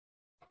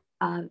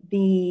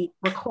The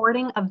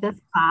recording of this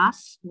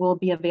class will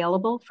be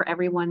available for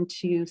everyone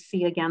to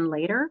see again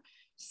later.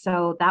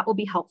 So that will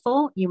be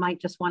helpful. You might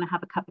just want to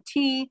have a cup of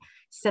tea,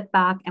 sit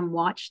back and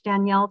watch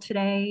Danielle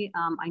today.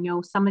 I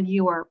know some of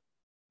you are,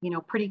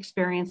 pretty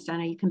experienced. I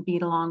know you can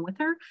bead along with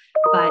her,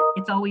 but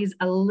it's always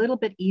a little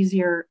bit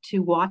easier to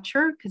watch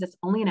her because it's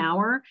only an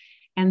hour.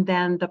 And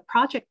then the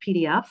project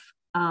PDF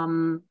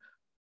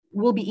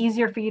will be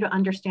easier for you to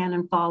understand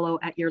and follow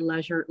at your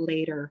leisure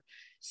later.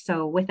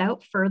 So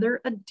without further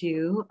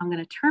ado, I'm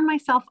going to turn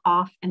myself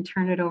off and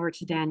turn it over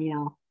to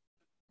Danielle.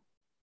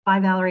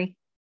 Bye, Valerie.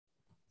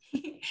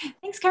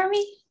 Thanks,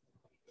 Carmi.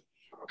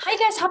 Hi,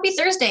 guys. Happy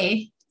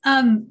Thursday.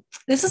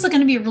 This is going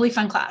to be a really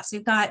fun class.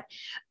 We've got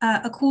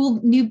a cool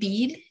new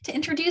bead to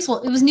introduce.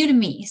 Well, it was new to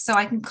me, so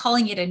I'm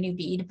calling it a new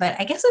bead, but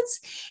I guess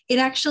it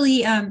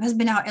actually has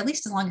been out at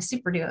least as long as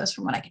Super Duos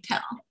from what I can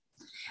tell.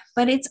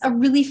 But it's a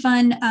really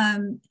fun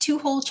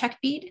 2-hole Czech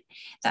bead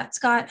that's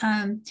got,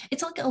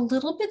 it's like a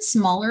little bit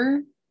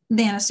smaller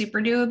than a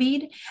Super Duo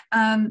bead,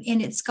 and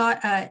it's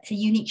got a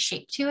unique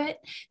shape to it.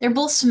 They're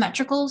both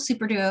symmetrical,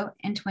 Super Duo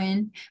and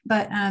twin,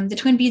 but the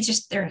twin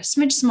beads they're a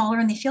smidge smaller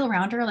and they feel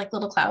rounder like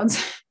little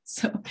clouds.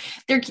 So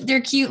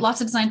they're cute,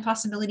 lots of design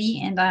possibility,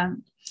 and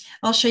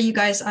I'll show you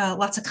guys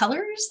lots of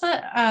colors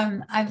that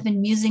I've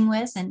been musing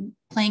with and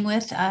playing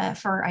with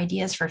for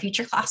ideas for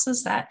future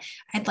classes that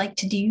I'd like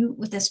to do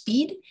with this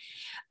bead.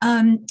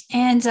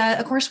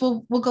 Of course,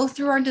 we'll go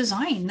through our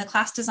design. The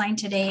class design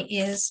today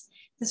is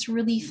this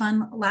really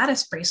fun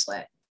lattice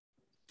bracelet.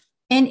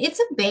 And it's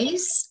a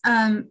base.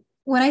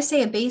 When I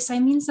say a base, I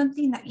mean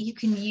something that you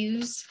can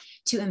use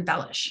to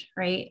embellish,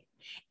 right?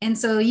 And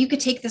so you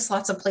could take this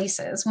lots of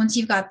places. Once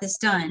you've got this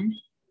done,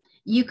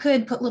 you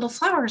could put little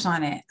flowers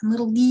on it and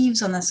little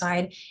leaves on the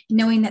side,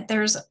 knowing that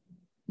there's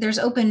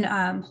open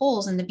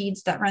holes in the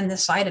beads that run the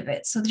side of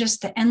it. So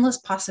just the endless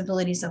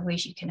possibilities of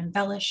ways you can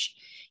embellish.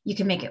 You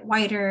can make it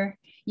wider.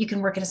 You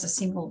can work it as a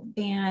single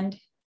band.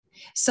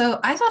 So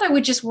I thought I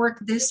would just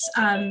work this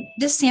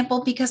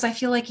sample because I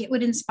feel like it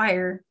would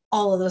inspire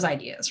all of those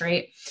ideas,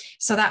 right?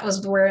 So that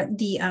was where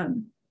the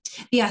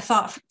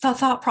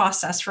thought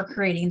process for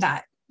creating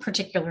that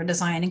particular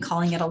design and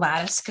calling it a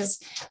lattice, because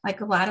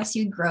like a lattice,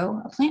 you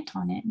grow a plant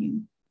on it and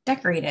you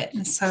decorate it.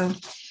 And so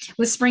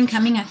with spring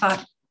coming, I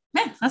thought,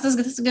 man, this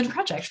is a good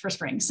project for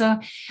spring. So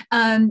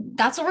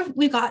that's what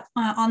we've got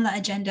on the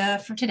agenda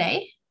for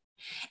today.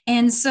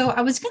 And so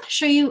I was going to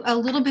show you a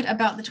little bit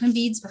about the twin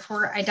beads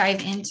before I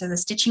dive into the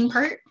stitching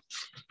part.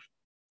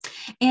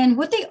 And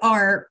what they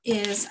are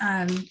is,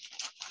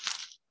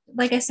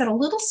 like I said, a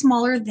little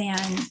smaller than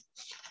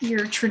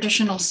your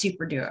traditional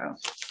Super Duo.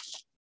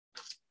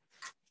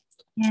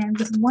 And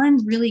with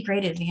one really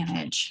great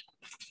advantage,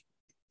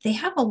 they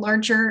have a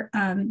larger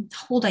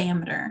hole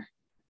diameter.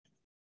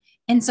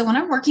 And so when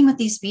I'm working with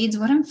these beads,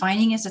 what I'm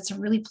finding is it's a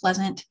really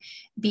pleasant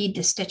bead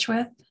to stitch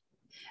with.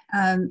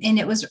 And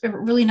it was a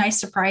really nice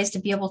surprise to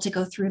be able to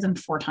go through them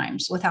 4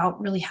 times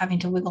without really having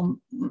to wiggle,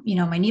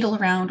 my needle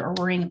around or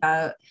worrying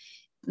about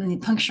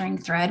puncturing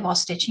thread while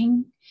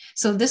stitching.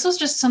 So this was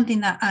just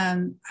something that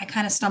I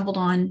kind of stumbled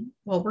on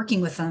while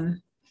working with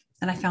them,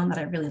 and I found that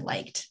I really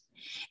liked.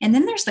 And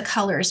then there's the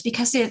colors,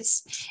 because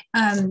it's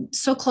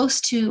so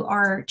close to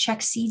our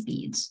Czech seed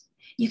beads.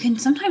 You can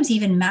sometimes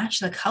even match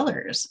the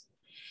colors.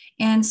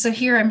 And so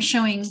here I'm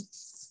showing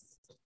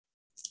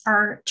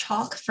our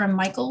chalk from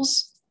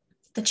Michael's,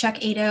 the Czech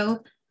 8-0,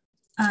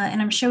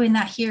 and I'm showing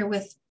that here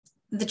with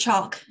the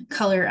chalk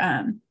color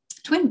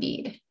twin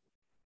bead.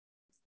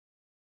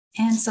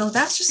 And so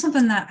that's just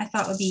something that I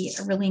thought would be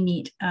a really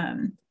neat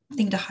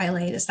thing to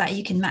highlight, is that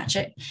you can match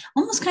it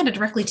almost kind of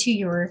directly to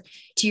your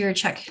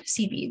Czech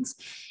seed beads.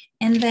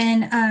 And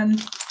then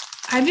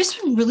I've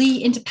just been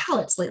really into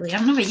palettes lately. I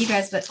don't know about you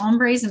guys, but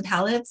ombres and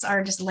palettes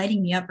are just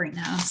lighting me up right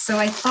now. So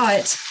I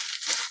thought,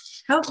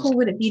 how cool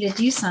would it be to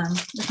do some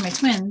with my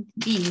twin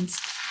beads?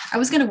 I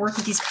was going to work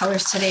with these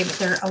colors today, but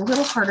they're a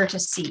little harder to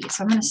see.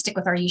 So I'm going to stick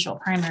with our usual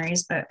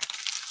primaries, but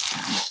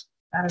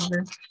that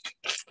over.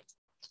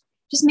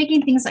 Just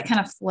making things that kind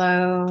of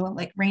flow,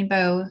 like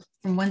rainbow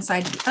from one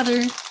side to the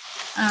other.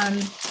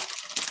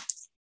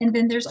 And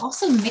then there's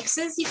also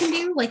mixes you can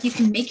do, like you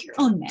can make your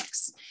own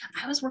mix.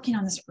 I was working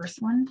on this earth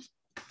one.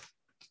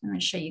 I'm going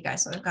to show you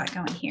guys what I've got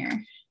going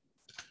here.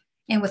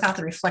 And without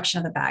the reflection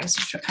of the bags,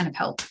 which will kind of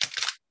help.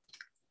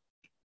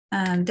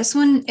 This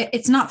one,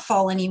 it's not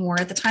fall anymore.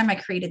 At the time I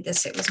created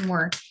this, it was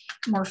more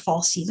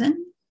fall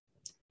season.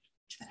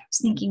 But I was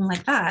thinking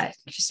like that,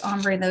 just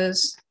ombre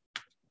those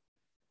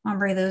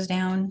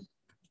down.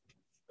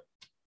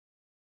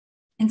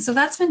 And so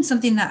that's been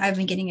something that I've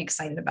been getting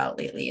excited about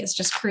lately, is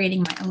just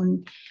creating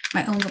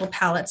my own little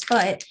palettes.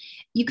 But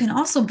you can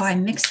also buy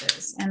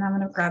mixes, and I'm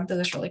going to grab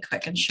those really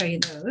quick and show you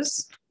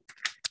those.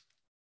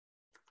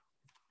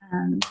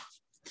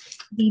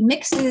 The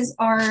mixes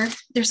are,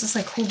 there's this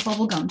like cool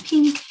bubblegum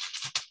pink.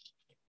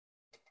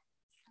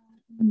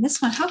 And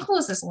this one, how cool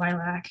is this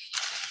lilac?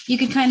 You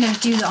could kind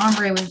of do the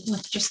ombre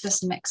with just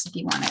this mix if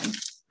you wanted.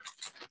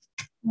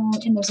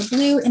 And there's a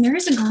blue and there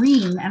is a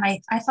green. And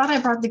I thought I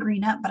brought the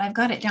green up, but I've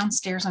got it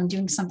downstairs. I'm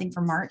doing something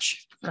for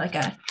March, for like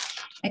a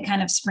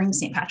kind of spring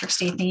St. Patrick's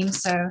Day theme.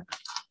 So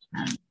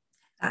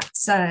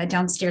that's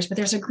downstairs, but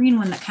there's a green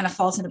one that kind of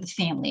falls into the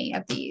family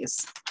of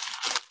these.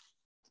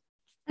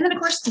 And then of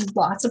course,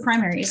 lots of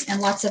primaries and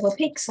lots of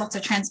opaques, lots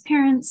of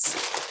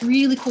transparents,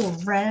 really cool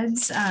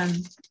reds.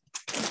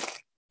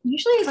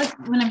 Usually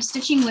like when I'm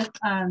stitching with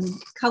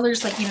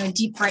colors like, you know,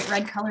 deep bright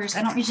red colors,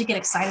 I don't usually get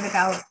excited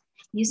about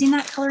using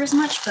that color as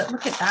much, but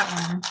look at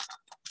that one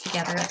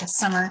together, like a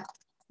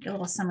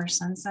little summer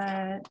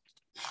sunset.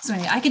 So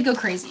anyway, I could go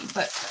crazy,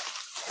 but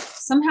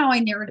somehow I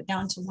narrowed it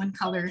down to one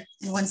color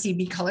and one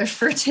CB color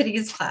for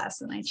today's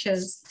class. And I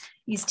chose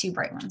these two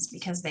bright ones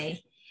because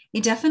they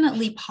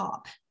definitely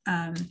pop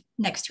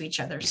next to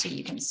each other. So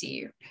you can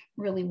see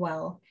really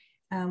well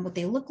what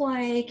they look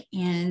like.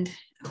 And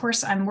of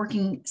course, I'm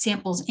working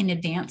samples in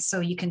advance so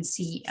you can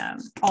see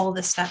all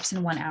the steps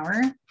in 1 hour.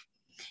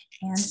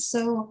 And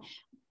so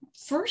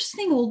first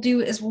thing we'll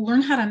do is we'll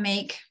learn how to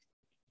make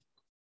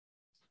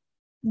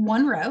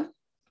one row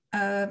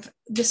of,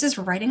 this is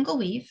right angle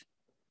weave.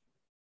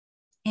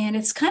 And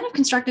it's kind of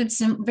constructed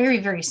very,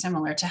 very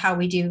similar to how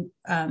we do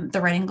the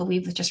right angle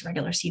weave with just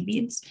regular seed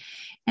beads.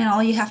 And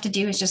all you have to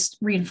do is just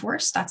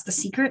reinforce. That's the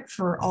secret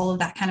for all of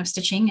that kind of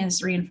stitching,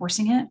 is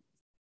reinforcing it.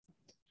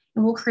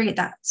 And we'll create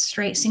that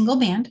straight single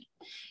band.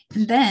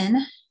 And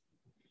then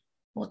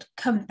we'll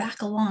come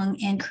back along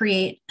and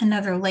create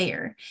another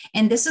layer.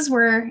 And this is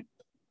where,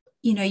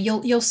 you know,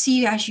 you'll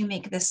see as you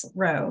make this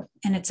row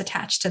and it's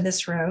attached to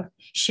this row,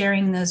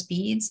 sharing those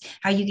beads,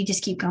 how you could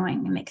just keep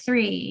going and make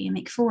 3 and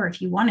make 4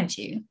 if you wanted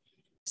to.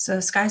 So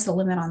sky's the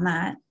limit on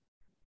that.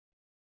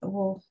 But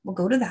we'll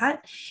go to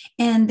that,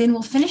 and then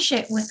we'll finish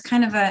it with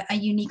kind of a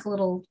unique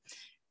little,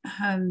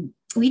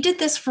 we did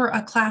this for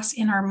a class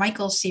in our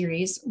Michael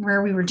series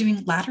where we were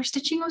doing ladder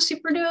stitching with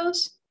super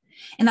duos.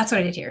 And that's what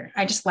I did here.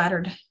 I just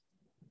laddered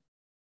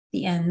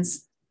the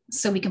ends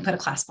so we can put a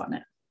clasp on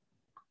it.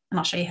 And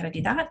I'll show you how to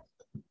do that.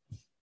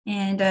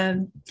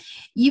 And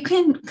you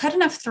can cut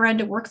enough thread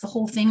to work the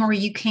whole thing, or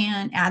you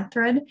can add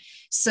thread.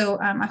 So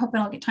I hope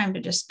I'll get time to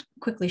just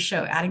quickly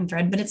show adding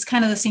thread, but it's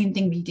kind of the same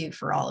thing we do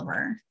for all of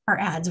our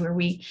ads, where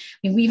we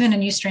weave in a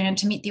new strand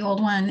to meet the old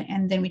one,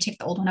 and then we take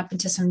the old one up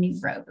into some new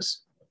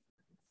rows.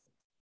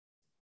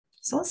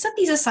 So let's set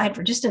these aside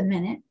for just a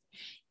minute.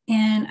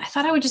 And I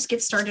thought I would just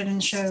get started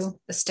and show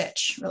the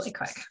stitch really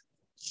quick.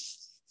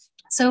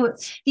 So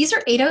these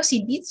are 8/0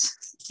 seed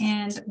beads,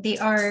 and they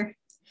are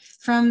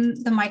from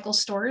the Michael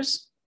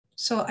stores.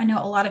 So I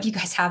know a lot of you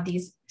guys have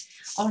these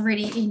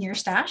already in your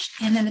stash.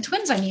 And then the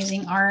twins I'm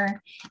using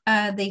are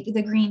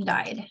the green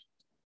dyed.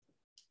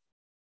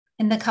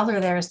 And the color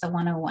there is the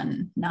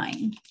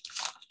 1019.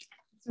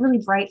 It's really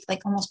bright,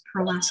 like almost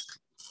pearlesque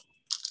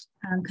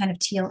kind of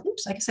teal.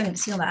 Oops, I guess I didn't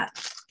seal that.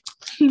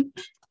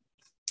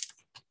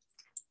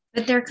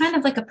 But they're kind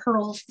of like a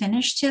pearl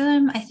finish to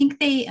them. I think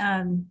they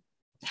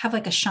have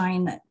like a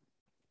shine that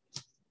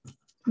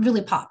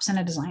really pops in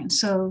a design.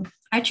 So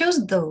I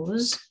chose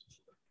those.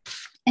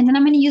 And then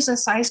I'm going to use a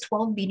size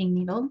 12 beading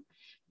needle.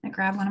 I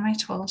grab one of my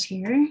 12s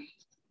here.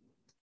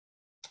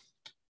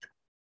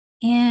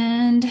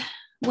 And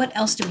what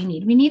else do we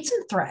need? We need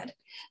some thread.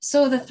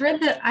 So the thread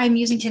that I'm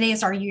using today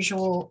is our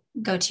usual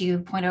go-to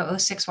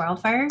 0.006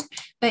 Wildfire.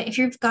 But if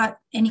you've got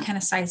any kind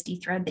of size D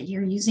thread that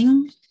you're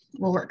using,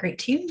 will work great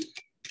too.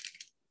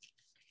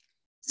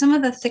 Some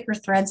of the thicker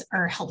threads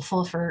are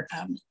helpful for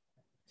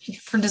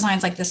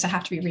designs like this that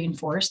have to be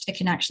reinforced. It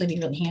can actually be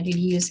really handy to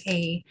use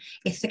a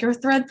thicker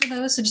thread for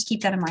those. So just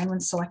keep that in mind when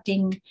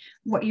selecting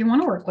what you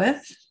want to work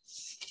with.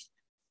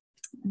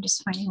 I'm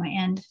just finding my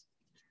end.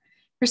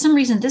 For some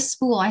reason, this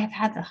spool, I have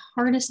had the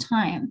hardest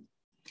time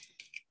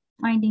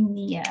finding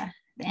the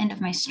end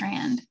of my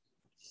strand.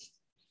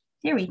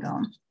 There we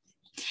go.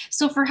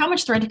 So for how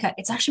much thread to cut,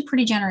 it's actually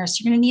pretty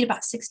generous. You're going to need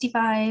about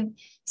 65,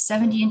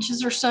 70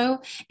 inches or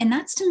so. And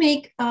that's to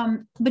make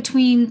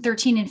between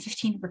 13 and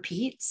 15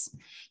 repeats.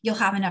 You'll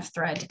have enough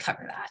thread to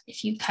cover that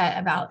if you cut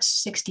about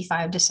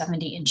 65 to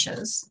 70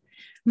 inches.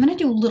 I'm going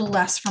to do a little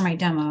less for my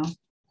demo,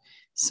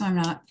 so I'm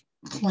not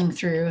pulling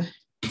through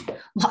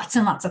lots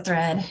and lots of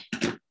thread.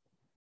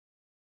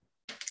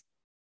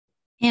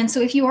 And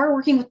so if you are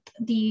working with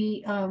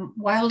the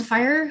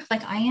Wildfire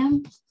like I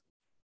am,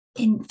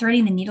 in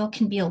threading the needle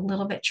can be a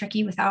little bit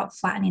tricky without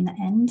flattening the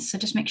end. So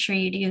just make sure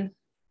you do a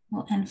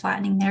little end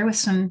flattening there with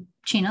some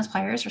chain nose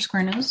pliers or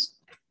square nose.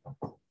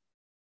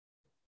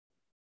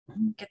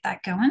 Get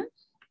that going.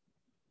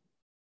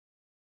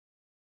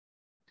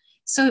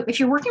 So if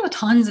you're working with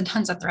tons and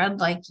tons of thread,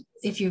 like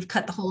if you've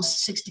cut the whole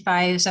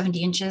 65,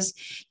 70 inches,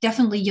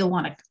 definitely you'll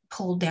want to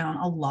pull down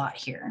a lot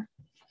here.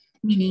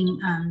 Meaning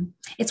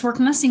it's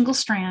working a single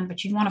strand,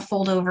 but you'd want to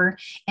fold over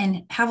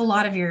and have a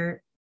lot of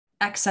your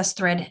excess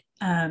thread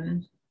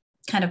kind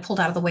of pulled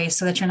out of the way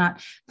so that you're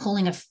not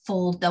pulling a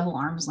full double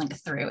arm's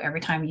length through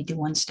every time you do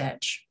one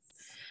stitch.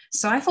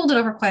 So I folded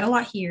over quite a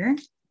lot here,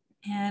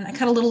 and I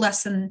cut a little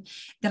less than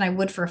I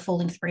would for a full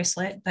length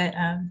bracelet, but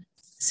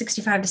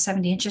 65 to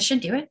 70 inches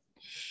should do it.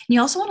 And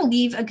you also want to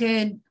leave a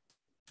good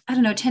I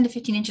don't know, 10 to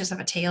 15 inches of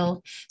a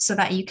tail so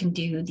that you can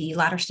do the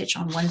ladder stitch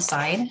on one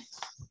side.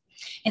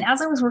 And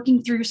as I was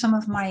working through some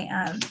of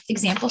my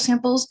example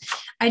samples,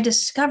 I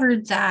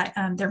discovered that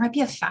there might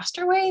be a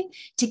faster way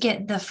to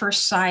get the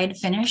first side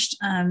finished.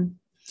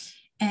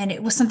 And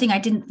it was something I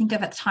didn't think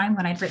of at the time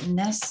when I'd written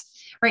this.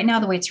 Right now,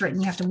 the way it's written,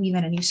 you have to weave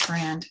in a new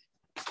strand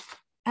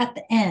at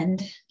the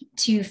end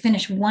to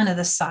finish one of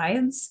the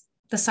sides,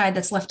 the side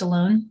that's left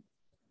alone.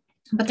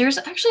 But there's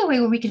actually a way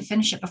where we can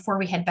finish it before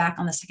we head back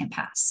on the second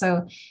pass.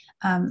 So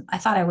I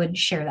thought I would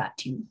share that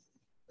too.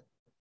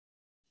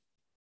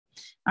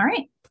 All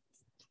right.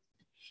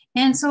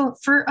 And so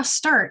for a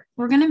start,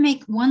 we're going to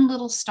make one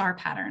little star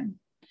pattern.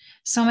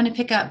 So I'm going to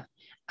pick up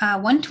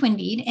one twin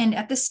bead, and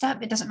at this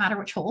step, it doesn't matter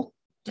which hole,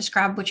 just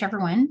grab whichever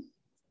one.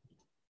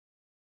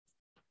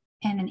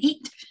 And an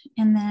 8,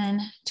 and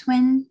then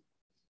twin,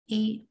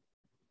 8.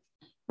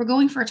 We're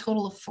going for a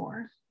total of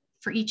 4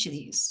 for each of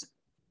these.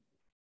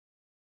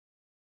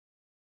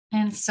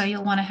 And so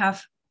you'll want to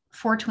have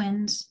 4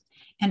 twins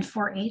and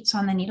 4 8s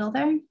on the needle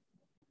there.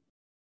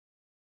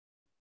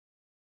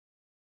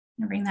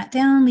 And bring that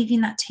down,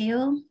 leaving that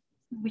tail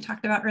we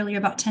talked about earlier,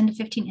 about 10 to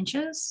 15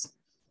 inches.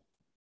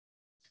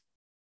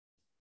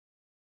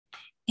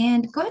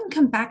 And go ahead and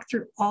come back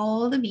through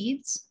all the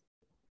beads.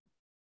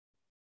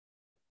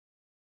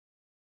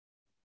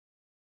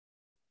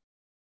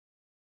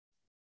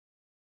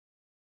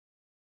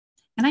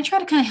 And I try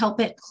to kind of help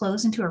it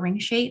close into a ring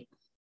shape.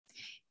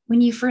 When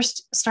you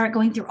first start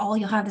going through all,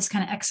 you'll have this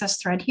kind of excess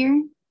thread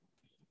here.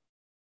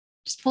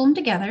 Just pull them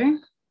together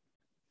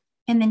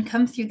and then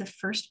come through the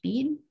first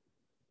bead,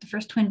 the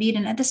first twin bead.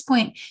 And at this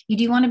point, you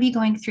do want to be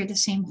going through the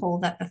same hole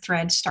that the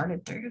thread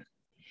started through.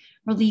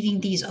 We're leaving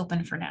these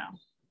open for now,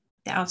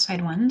 the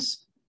outside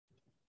ones.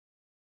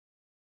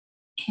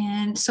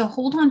 And so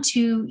hold on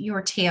to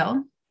your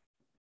tail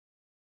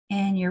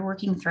and your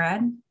working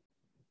thread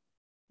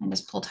and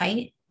just pull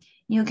tight.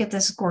 You'll get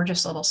this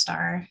gorgeous little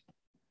star,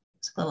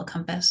 this little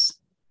compass.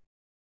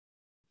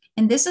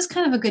 And this is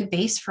kind of a good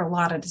base for a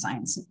lot of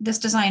designs. This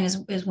design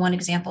is one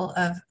example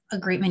of a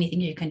great many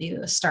things you can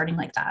do starting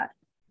like that.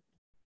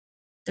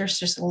 There's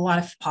just a lot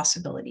of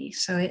possibility.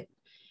 So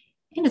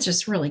it's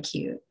just really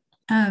cute.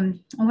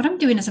 And what I'm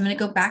doing is I'm going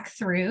to go back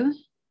through,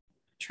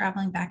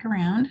 traveling back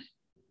around.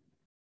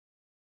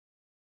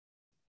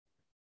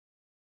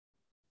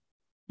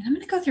 And I'm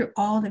going to go through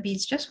all the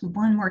beads just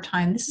one more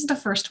time. This is the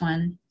first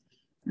one,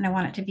 and I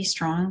want it to be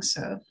strong.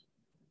 So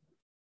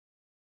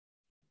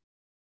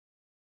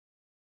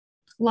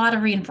a lot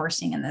of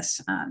reinforcing in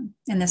this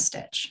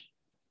stitch.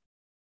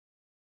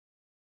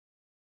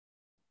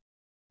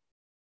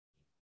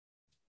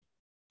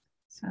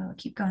 So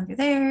keep going through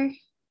there.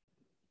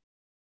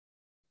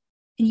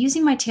 And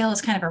using my tail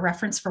as kind of a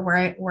reference for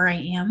where I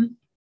am.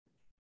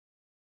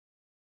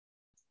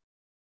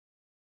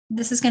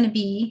 This is going to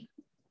be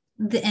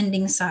the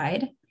ending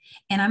side,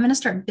 and I'm going to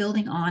start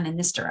building on in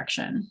this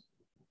direction.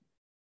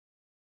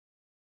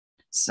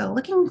 So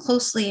looking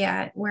closely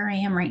at where I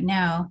am right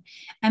now,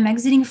 I'm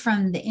exiting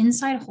from the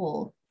inside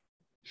hole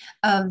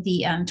of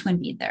the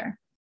twin bead there.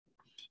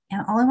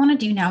 And all I want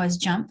to do now is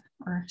jump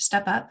or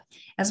step up,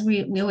 as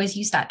we always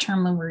use that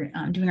term when we're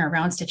doing our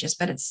round stitches,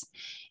 but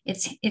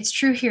it's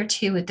true here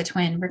too with the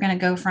twin. We're going to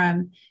go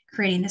from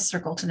creating this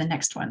circle to the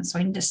next one. So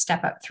I need to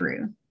step up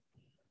through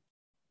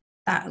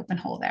that open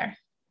hole there.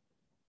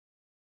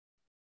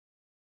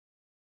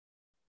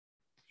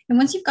 And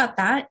once you've got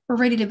that, we're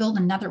ready to build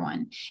another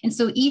one. And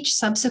so each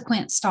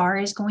subsequent star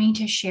is going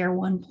to share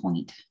one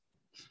point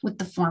with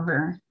the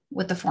former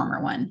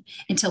one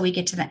until we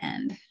get to the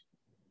end.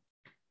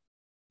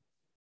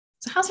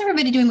 So how's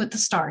everybody doing with the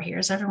star here?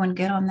 Is everyone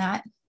good on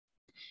that?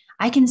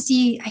 I can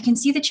see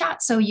the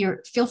chat, so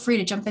feel free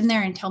to jump in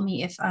there and tell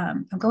me if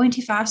I'm going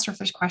too fast or if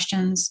there's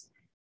questions,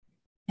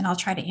 and I'll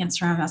try to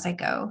answer them as I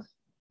go.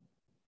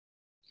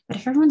 But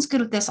if everyone's good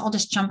with this, I'll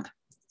just jump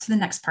to the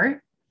next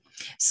part.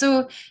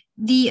 So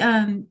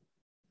the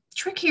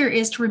trick here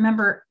is to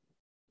remember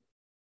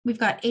we've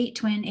got 8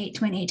 twin, 8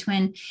 twin, 8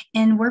 twin,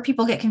 and where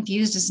people get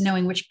confused is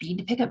knowing which bead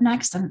to pick up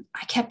next. And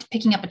I kept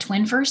picking up a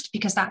twin first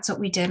because that's what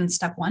we did in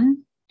step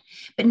 1.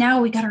 But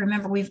now we got to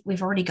remember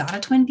we've already got a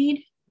twin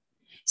bead,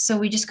 so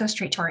we just go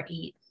straight to our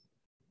 8.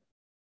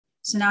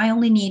 So now I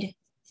only need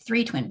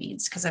 3 twin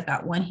beads because I've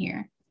got 1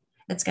 here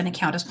that's going to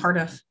count as part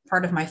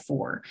of my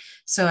 4.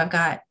 So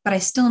but I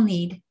still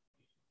need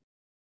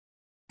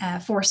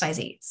 4 size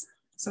 8s.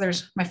 So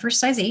there's my first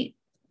size 8.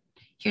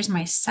 Here's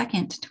my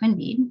second twin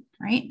bead,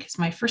 right? Because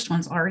my first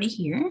one's already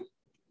here.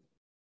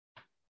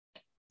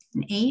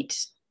 An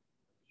 8.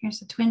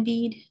 Here's a twin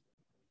bead.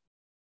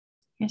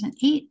 Here's an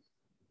 8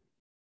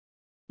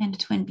 and a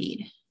twin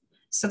bead.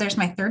 So there's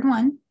my third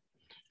one.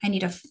 I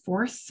need a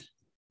 4th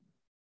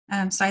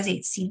size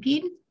 8 seed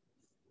bead.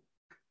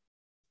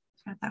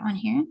 Got that one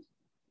here.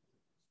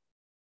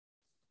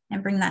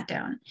 And bring that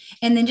down.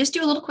 And then just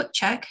do a little quick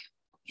check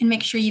and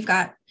make sure you've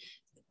got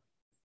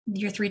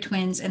your 3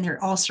 twins and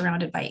they're all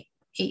surrounded by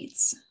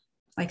 8s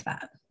like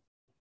that.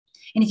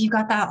 And if you've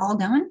got that all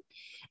going,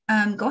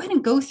 go ahead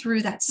and go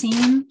through that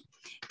same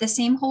the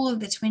same hole of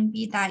the twin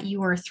bead that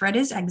your thread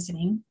is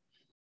exiting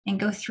and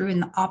go through in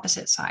the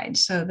opposite side.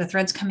 So the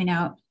thread's coming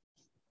out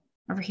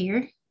over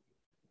here,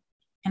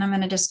 and I'm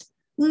going to just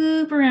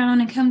loop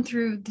around and come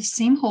through the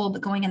same hole,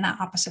 but going in that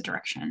opposite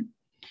direction.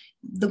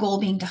 The goal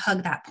being to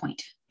hug that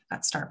point,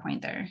 that start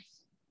point there.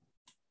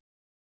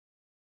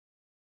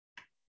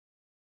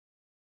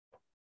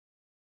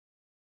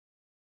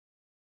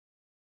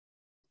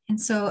 And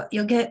so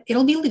you'll get,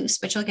 it'll be loose,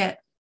 but you'll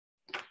get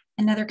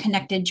another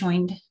connected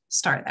joined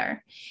star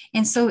there.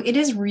 And so it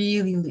is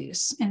really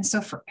loose. And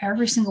so for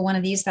every single one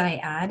of these that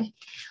I add,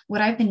 what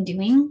I've been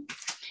doing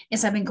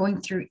is I've been going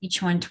through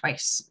each one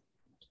twice.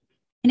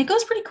 And it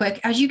goes pretty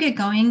quick as you get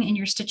going and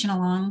you're stitching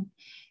along.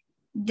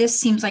 This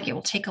seems like it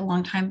will take a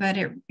long time, but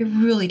it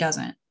really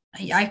doesn't.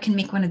 I can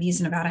make one of these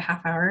in about a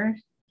half hour,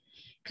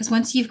 because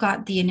once you've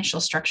got the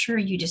initial structure,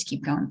 you just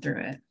keep going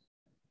through it.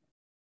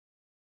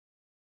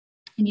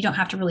 And you don't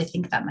have to really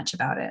think that much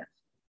about it.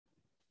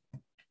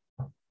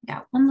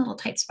 Got one little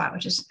tight spot,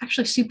 which is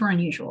actually super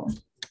unusual,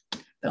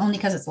 but only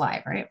because it's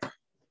live, right? There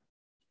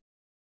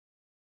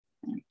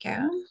we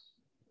go.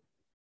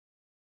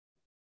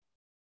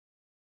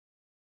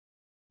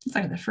 It's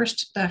like the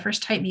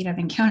first tight bead I've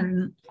encountered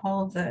in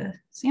all of the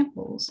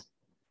samples.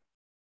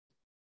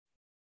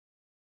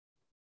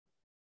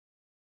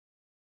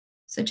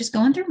 So just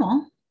going through them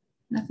all,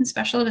 nothing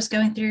special, just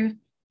going through,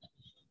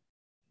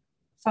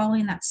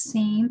 following that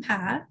same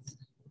path.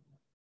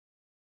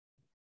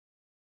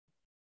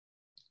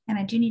 And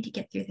I do need to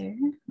get through there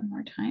one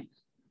more time.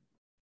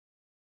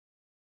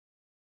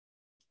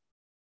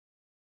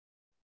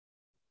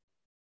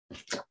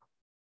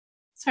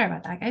 Sorry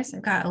about that, guys.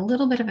 I've got a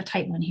little bit of a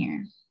tight one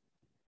here.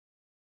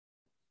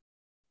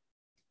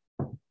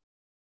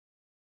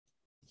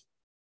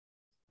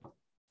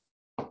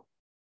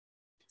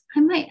 I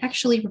might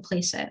actually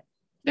replace it.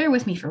 Bear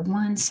with me for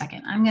 1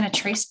 second. I'm going to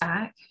trace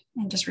back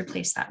and just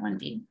replace that one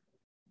bead.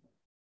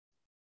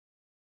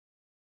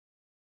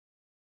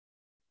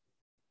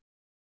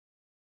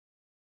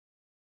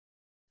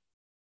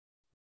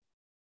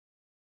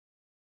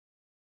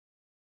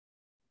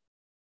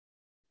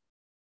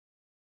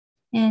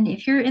 And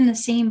if you're in the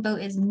same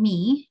boat as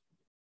me,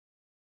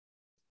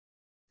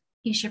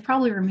 you should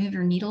probably remove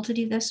your needle to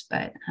do this,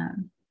 but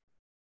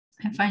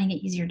I'm finding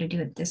it easier to do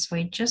it this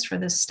way just for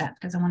this step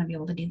because I want to be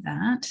able to do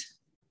that.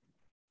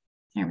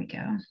 There we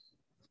go.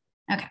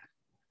 Okay.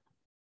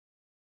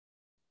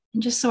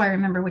 And just so I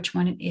remember which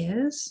one it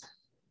is.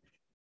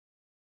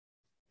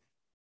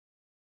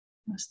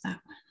 What's that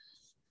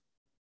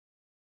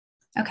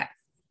one? Okay.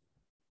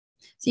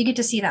 So you get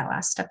to see that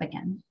last step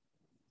again.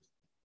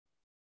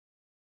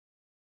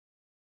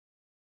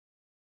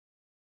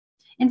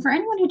 And for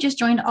anyone who just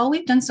joined, all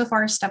we've done so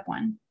far is step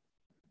one.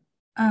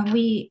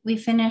 We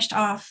finished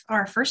off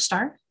our first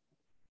star,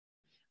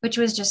 which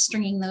was just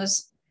stringing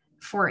those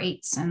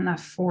 4/8 and the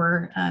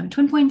 4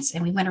 twin points,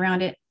 and we went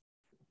around it.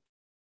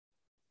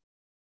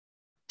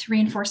 To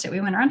reinforce it, we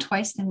went around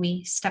twice, then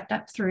we stepped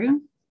up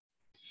through.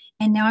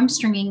 And now I'm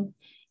stringing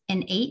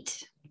an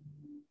 8,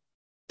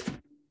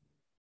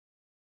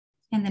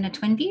 and then a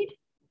twin bead,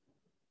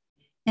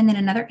 and then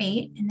another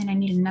 8, and then I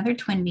need another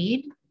twin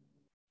bead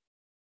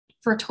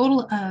for a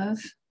total of,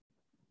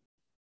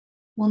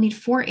 we'll need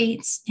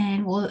 4/8,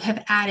 and we'll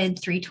have added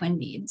 3 twin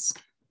beads.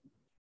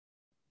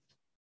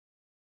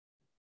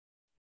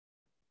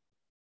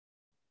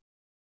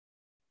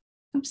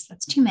 Oops,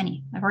 that's too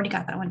many. I've already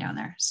got that one down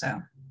there. So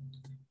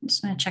I'm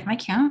just going to check my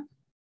count.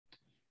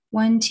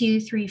 1, 2,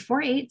 3,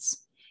 4/8,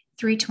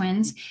 3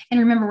 twins. And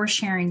remember, we're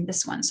sharing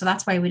this one. So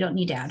that's why we don't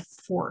need to add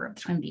 4 of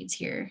the twin beads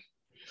here.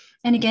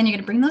 And again, you're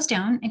going to bring those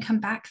down and come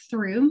back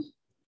through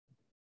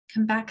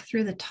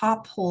the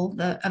top hole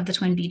of the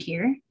twin bead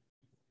here.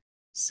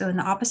 So in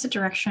the opposite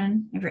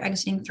direction of your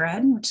exiting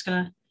thread, we're just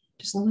going to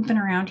just looping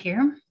around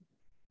here.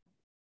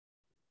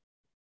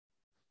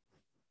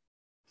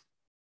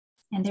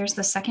 And there's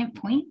the second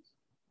point,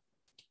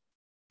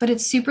 but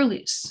it's super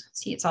loose.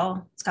 See, it's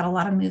got a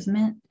lot of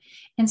movement.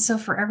 And so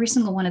for every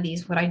single one of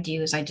these, what I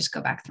do is I just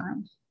go back through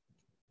them.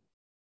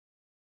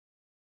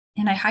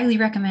 And I highly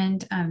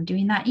recommend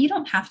doing that. You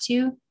don't have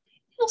to,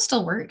 it'll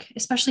still work,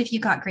 especially if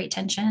you've got great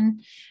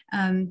tension.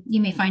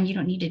 You may find you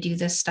don't need to do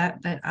this step,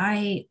 but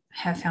I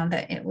have found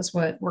that it was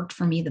what worked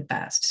for me the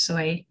best. So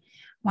I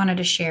wanted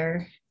to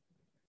share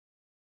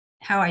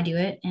how I do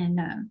it. And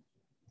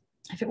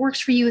if it works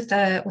for you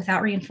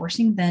without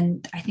reinforcing,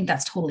 then I think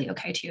that's totally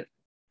okay too.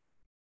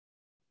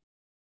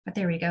 But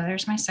there we go.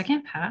 There's my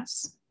second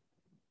pass.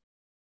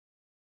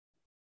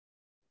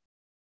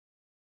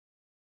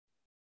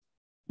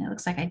 It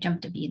looks like I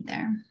jumped a bead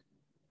there.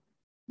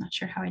 Not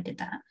sure how I did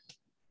that.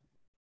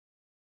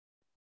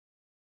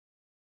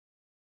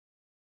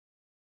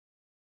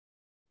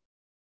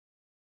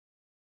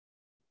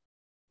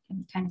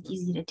 Kind of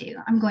easy to do.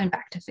 I'm going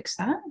back to fix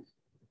that.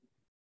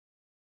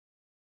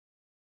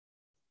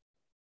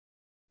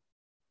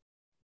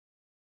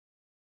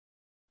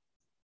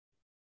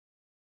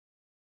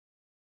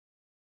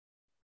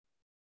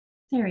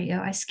 There we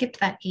go. I skipped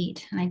that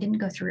 8 and I didn't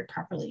go through it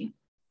properly.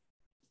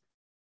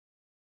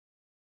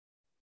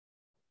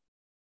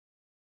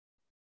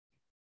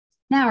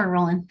 Now we're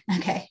rolling.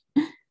 Okay.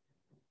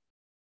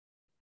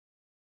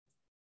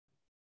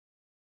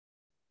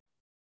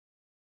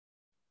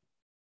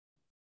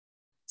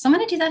 So I'm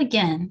going to do that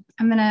again.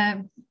 I'm going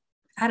to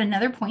add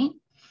another point.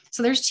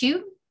 So there's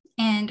 2,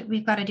 and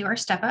we've got to do our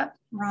step up.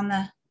 We're on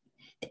the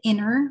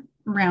inner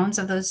rounds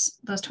of those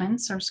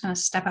twins. So we're just going to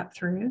step up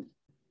through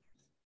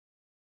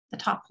the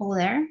top hole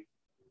there. And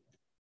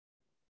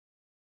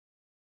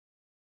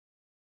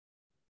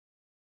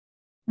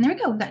there we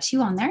go. We've got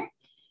 2 on there.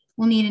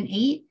 We'll need an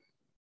 8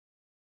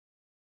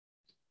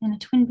 and a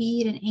twin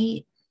bead, an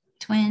 8,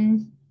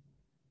 twin,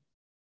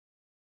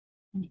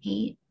 an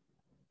 8,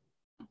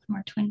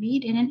 more twin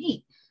bead, and an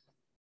 8.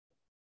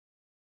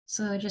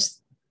 So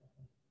just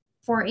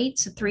 4 8s,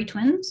 so 3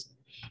 twins.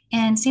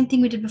 And same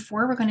thing we did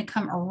before, we're going to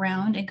come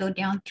around and go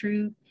down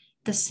through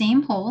the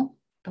same hole,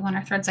 the one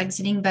our thread's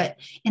exiting, but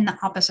in the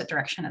opposite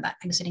direction of that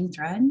exiting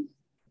thread.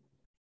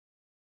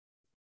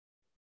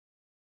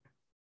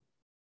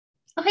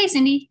 Oh, hey,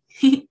 Cindy.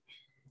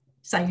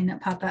 Saw your note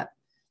pop up.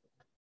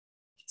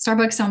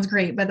 Starbucks sounds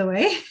great, by the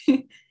way.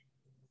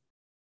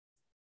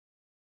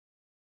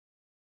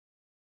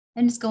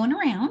 And it's going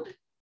around.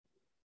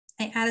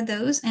 I added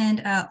those,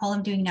 and all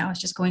I'm doing now is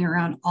just going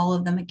around all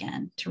of them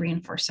again to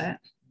reinforce it.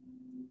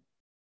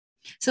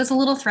 So it's a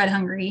little thread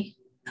hungry.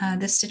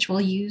 This stitch will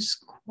use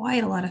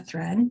quite a lot of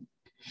thread,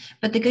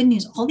 but the good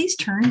news, all these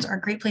turns are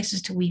great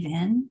places to weave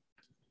in.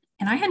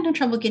 And I had no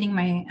trouble getting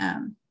my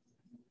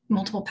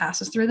multiple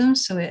passes through them.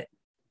 So it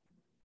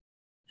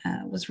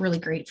was really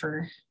great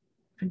for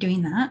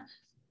doing that.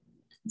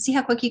 See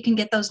how quick you can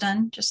get those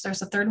done. Just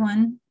there's a third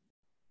one.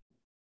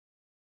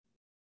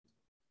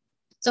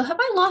 So have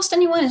I lost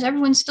anyone? Is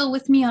everyone still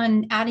with me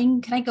on adding?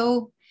 Can I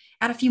go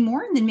add a few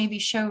more and then maybe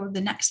show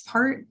the next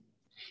part?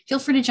 Feel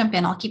free to jump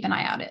in. I'll keep an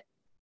eye out it.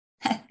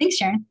 Thanks,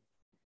 Sharon.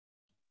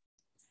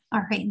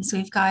 All right, and so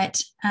we've got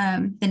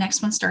the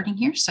next one starting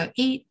here. So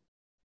 8,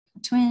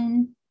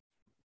 twin.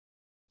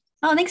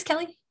 Oh, thanks,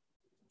 Kelly.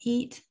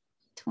 8,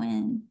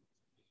 twin,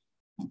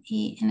 an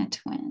 8 and a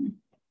twin.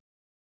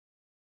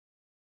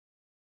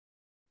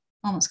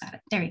 Almost got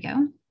it. There you go.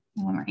 And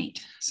one more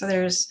 8. So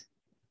there's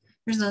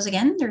those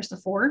again. There's the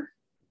 4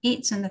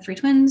 8s and the 3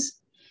 twins.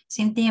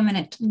 Same thing. I'm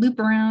going to loop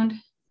around,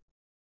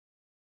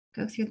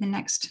 go through the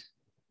next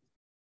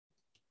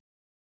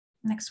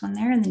one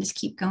there, and then just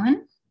keep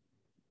going.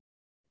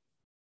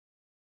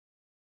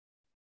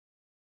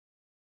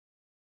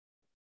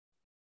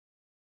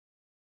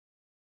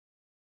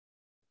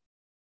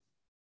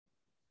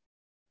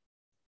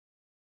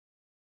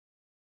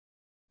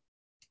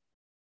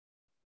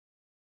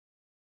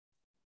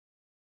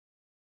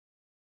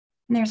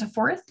 And there's a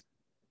 4th.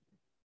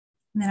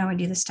 And then I would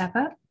do the step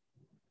up.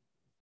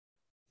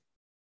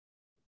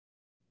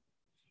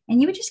 And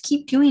you would just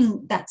keep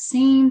doing that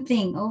same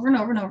thing over and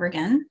over and over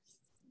again,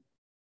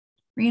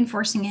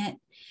 reinforcing it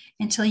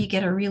until you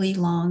get a really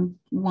long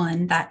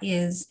one that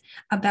is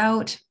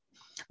about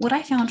what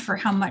I found for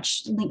how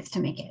much length to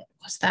make it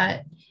was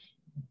that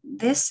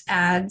this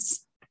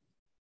adds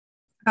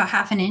about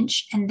 1/2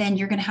 inch, and then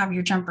you're going to have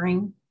your jump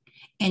ring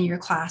and your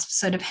clasp.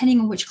 So depending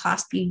on which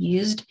clasp you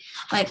used,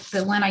 like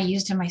the one I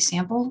used in my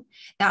sample,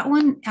 that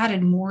one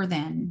added more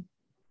than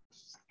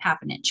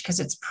 1/2 inch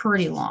because it's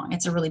pretty long.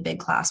 It's a really big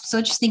clasp.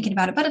 So just thinking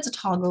about it, but it's a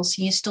toggle,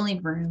 so you still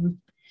need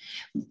room.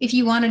 If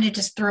you wanted to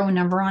just throw a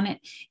number on it,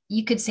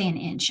 you could say 1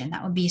 inch, and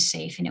that would be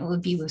safe, and it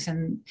would be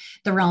within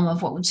the realm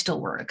of what would still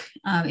work.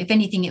 If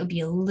anything, it would be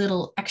a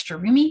little extra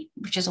roomy,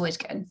 which is always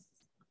good.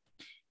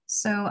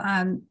 So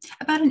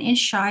about 1 inch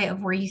shy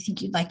of where you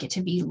think you'd like it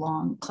to be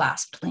long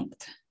clasped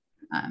length.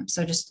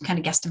 So just kind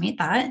of guesstimate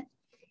that.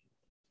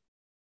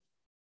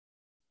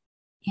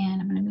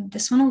 And I'm going to move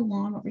this one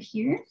along over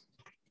here.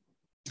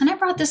 And I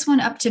brought this one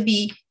up to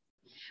be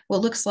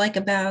what looks like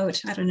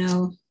about, I don't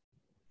know,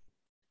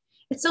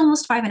 it's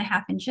almost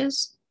 5.5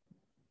 inches.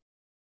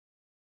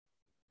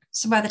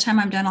 So by the time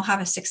I'm done, I'll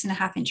have a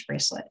 6.5 inch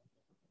bracelet.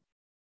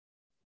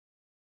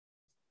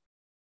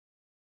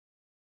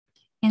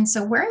 And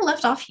so where I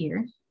left off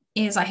here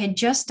is I had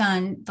just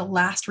done the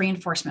last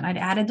reinforcement. I'd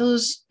added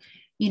those,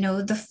 you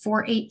know, the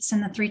 4 8s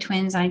and the 3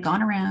 twins. I'd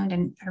gone around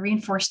and I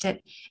reinforced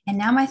it. And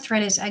now my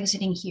thread is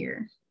exiting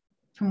here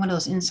from one of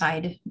those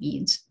inside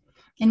beads.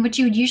 And what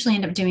you would usually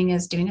end up doing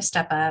is doing a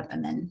step up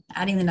and then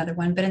adding another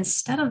one. But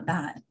instead of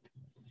that,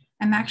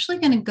 I'm actually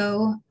going to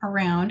go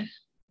around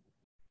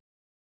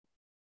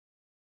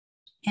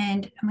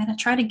and I'm going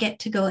to try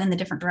to go in the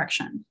different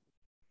direction.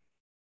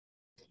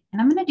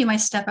 And I'm going to do my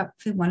step up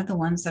through one of the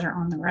ones that are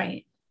on the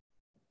right.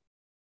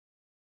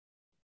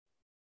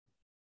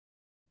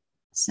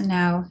 So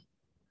now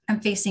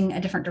I'm facing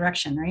a different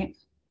direction, right?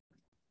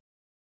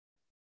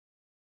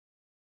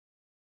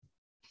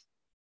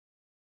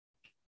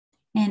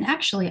 And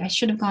actually, I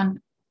should have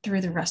gone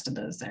through the rest of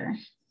those there. Let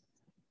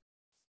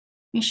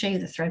me show you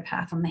the thread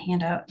path on the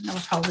handout. That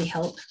would probably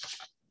help.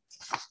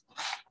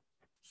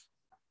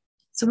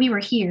 So we were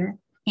here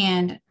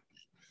and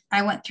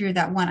I went through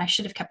that one. I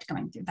should have kept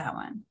going through that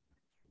one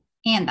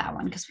and that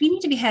one because we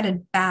need to be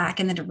headed back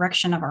in the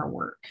direction of our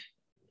work.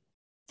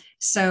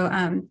 So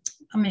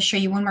I'm going to show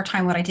you one more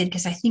time what I did,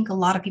 because I think a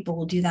lot of people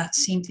will do that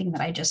same thing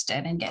that I just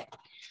did and get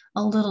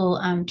a little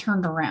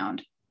turned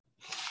around.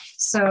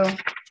 So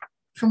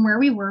from where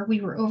we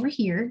were over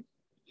here,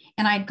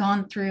 and I'd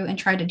gone through and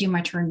tried to do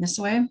my turn this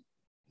way.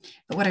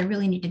 But what I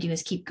really need to do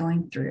is keep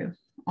going through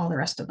all the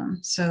rest of them.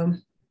 So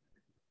I'm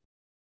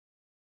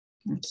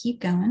going to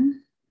keep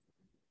going.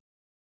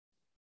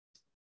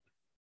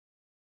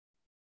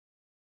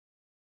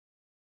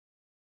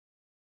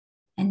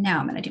 And now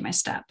I'm going to do my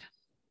step.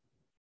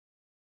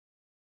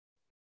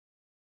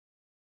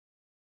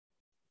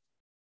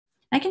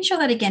 I can show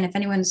that again if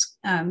anyone's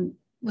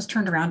was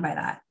turned around by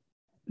that.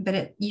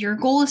 But your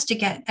goal is to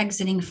get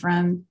exiting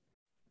from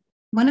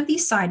one of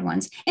these side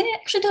ones. And it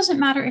actually doesn't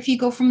matter if you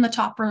go from the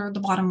top or the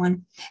bottom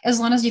one, as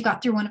long as you've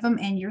got through one of them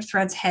and your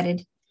thread's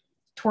headed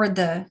toward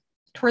the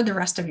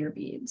rest of your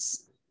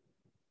beads.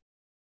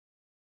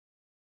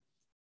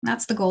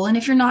 That's the goal. And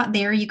if you're not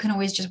there, you can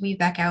always just weave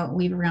back out,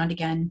 weave around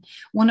again.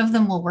 One of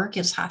them will work.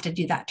 You'll just have to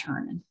do that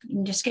turn and you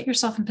can just get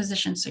yourself in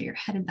position so you're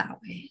headed that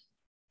way.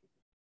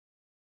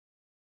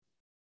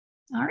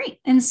 All right.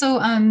 And so,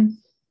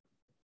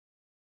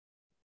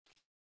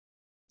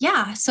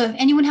 yeah, so if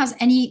anyone has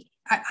any,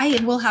 I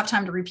will have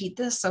time to repeat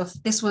this. So if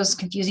this was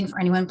confusing for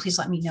anyone, please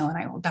let me know and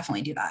I will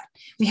definitely do that.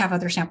 We have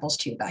other samples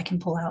too that I can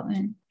pull out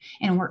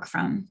and work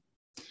from.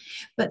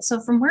 But so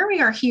from where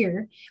we are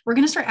here, we're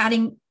going to start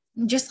adding,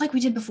 just like we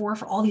did before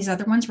for all these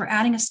other ones, we're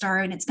adding a star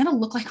and it's going to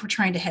look like we're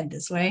trying to head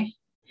this way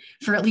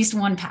for at least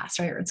one pass,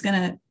 right? Or it's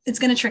going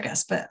to trick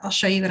us, but I'll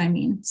show you what I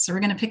mean. So we're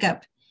going to pick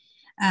up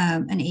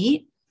an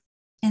 8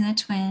 and a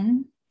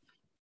twin,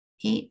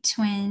 8,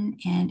 twin,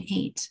 and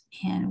 8,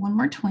 and one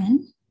more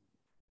twin,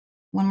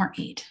 one more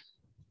 8.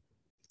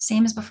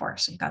 Same as before.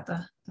 So you've got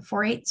the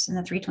 4 8s and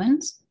the 3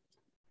 twins.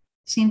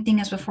 Same thing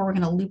as before, we're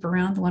going to loop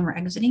around the one we're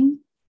exiting,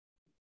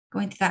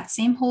 going through that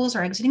same hole as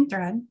our exiting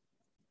thread,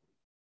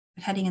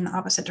 but heading in the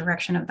opposite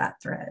direction of that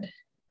thread.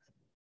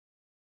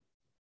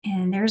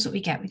 And there's what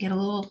we get. We get a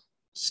little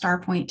star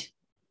point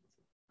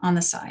on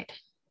the side.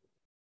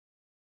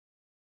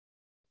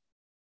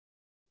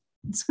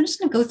 And so I'm just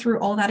going to go through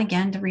all that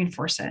again to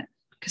reinforce it,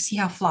 because see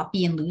how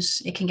floppy and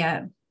loose it can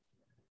get.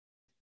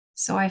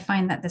 So I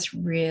find that this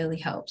really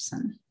helps,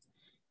 and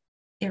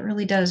it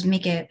really does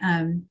make it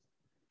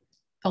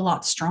a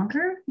lot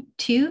stronger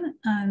too.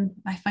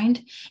 I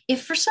find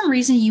if for some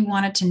reason you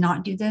wanted to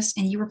not do this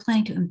and you were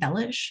planning to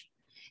embellish,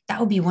 that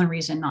would be one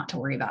reason not to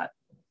worry about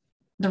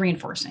the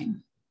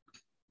reinforcing.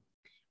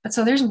 But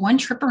so there's one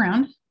trip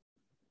around.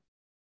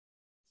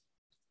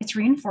 It's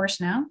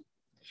reinforced now.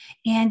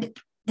 And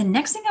the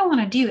next thing I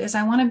want to do is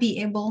I want to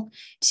be able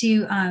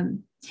to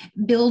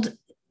build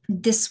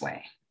this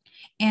way.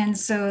 And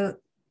so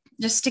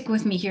just stick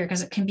with me here,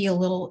 because it can be a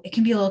little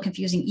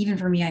confusing. Even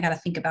for me, I got to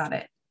think about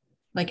it.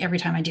 Like every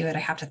time I do it, I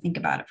have to think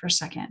about it for a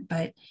second.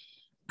 But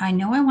I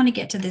know I want to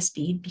get to this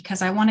bead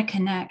because I want to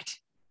connect.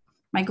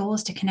 My goal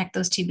is to connect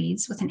those 2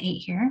 beads with an 8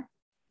 here,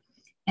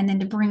 and then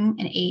to bring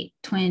an 8,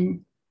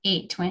 twin,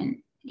 8,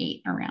 twin,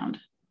 8 around.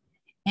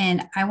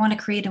 And I want to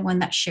create a one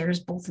that shares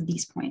both of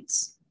these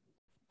points.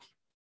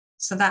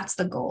 So that's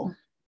the goal.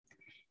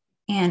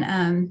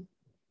 And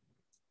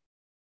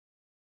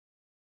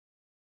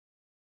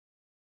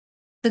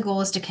the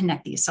goal is to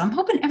connect these. So I'm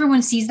hoping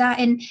everyone sees that,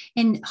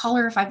 and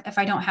holler if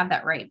I don't have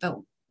that right. But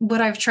what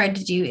I've tried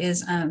to do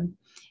is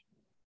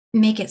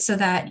make it so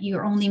that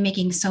you're only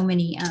making so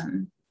many,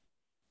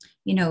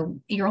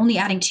 you're only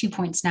adding 2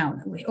 points now.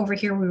 Over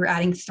here, we were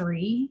adding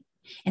 3.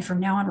 And from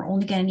now on, we're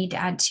only going to need to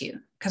add 2,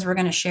 because we're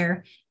going to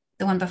share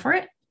the one before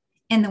it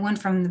and the one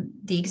from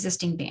the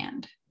existing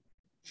band.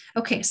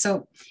 Okay,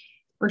 so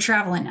we're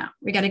traveling now.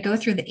 We got to go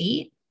through the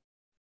 8.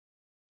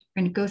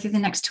 We're going to go through the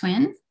next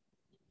twin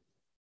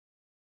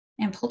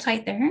and pull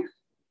tight there.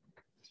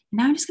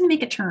 Now I'm just going to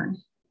make a turn.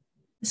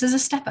 This is a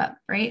step up,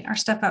 right? Our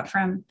step up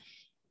from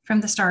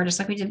the star, just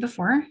like we did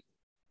before.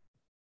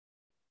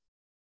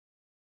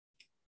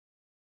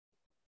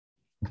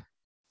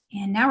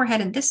 And now we're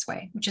headed this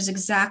way, which is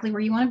exactly where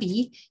you want to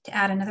be to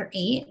add another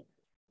 8.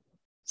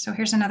 So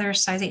here's another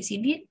size 8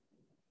 seed bead.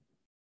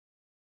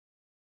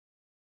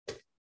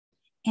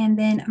 And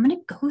then I'm going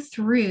to go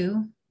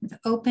through the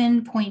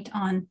open point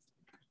on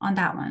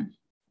that one.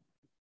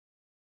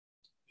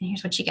 And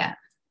here's what you get.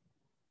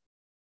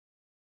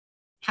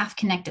 Half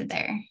connected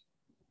there.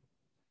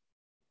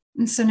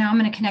 And so now I'm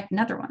going to connect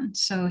another one.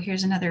 So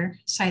here's another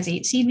size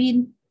 8 seed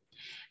bead,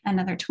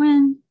 another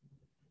twin,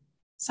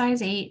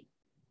 size 8,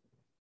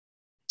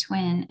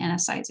 twin, and a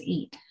size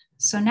 8.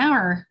 So now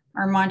our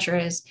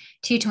mantra is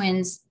 2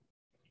 twins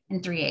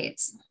and 3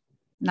 8s.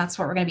 And that's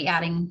what we're going to be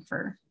adding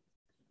for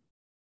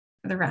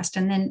the rest.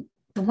 And then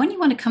the one you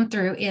want to come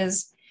through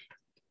is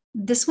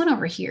this one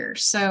over here.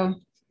 So let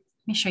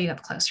me show you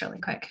up close really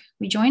quick.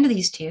 We joined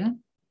these 2, and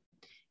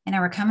now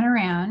we're coming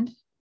around.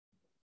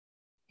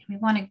 We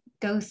want to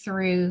go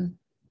through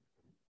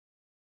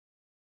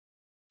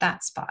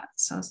that spot.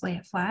 So let's lay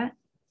it flat.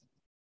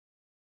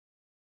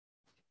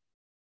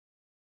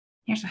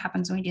 Here's what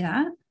happens when we do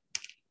that.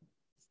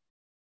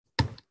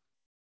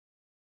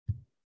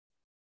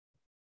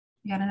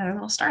 You got another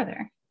little star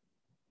there.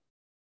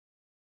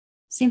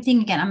 Same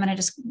thing again, I'm going to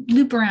just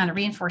loop around and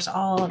reinforce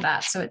all of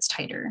that so it's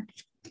tighter.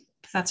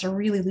 That's a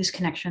really loose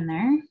connection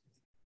there.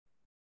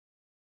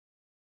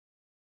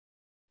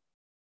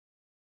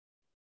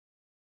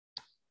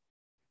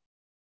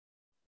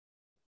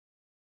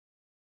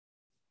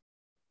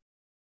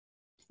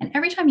 And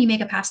every time you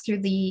make a pass through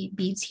the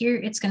beads here,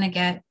 it's going to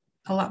get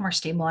a lot more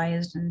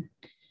stabilized, and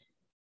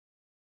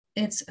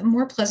it's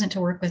more pleasant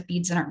to work with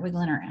beads that aren't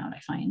wiggling around, I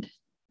find.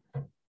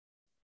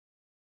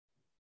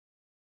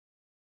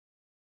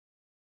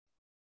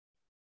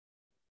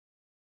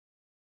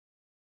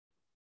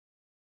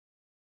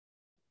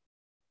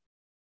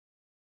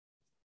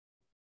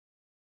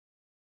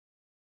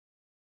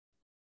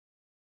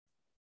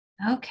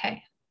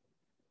 Okay,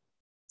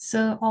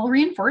 so all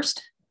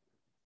reinforced.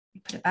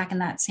 Put it back in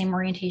that same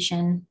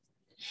orientation.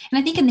 And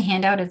I think in the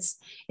handout, it's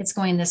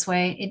going this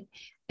way. It,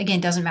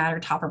 again, doesn't matter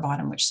top or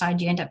bottom, which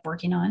side you end up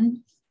working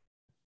on.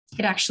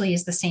 It actually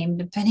is the same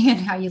depending on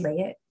how you lay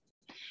it.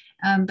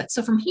 But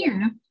so from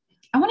here,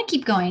 I want to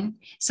keep going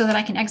so that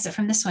I can exit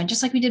from this one,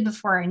 just like we did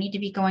before. I need to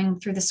be going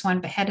through this one,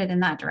 but headed in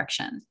that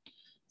direction.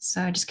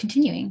 So just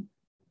continuing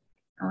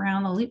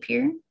around the loop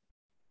here.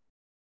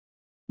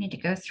 Need to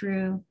go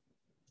through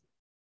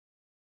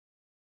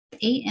the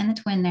 8 and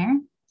the twin there.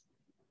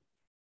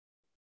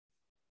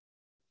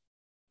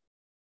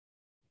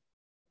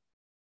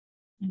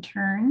 And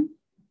turn.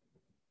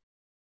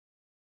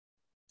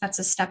 That's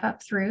a step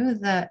up through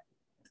the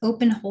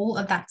open hole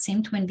of that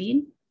same twin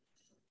bead.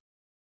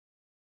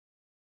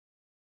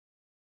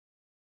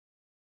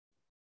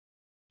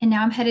 And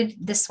now I'm headed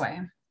this way.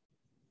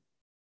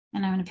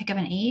 And I'm going to pick up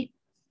an 8.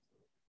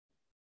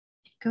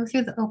 Go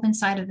through the open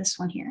side of this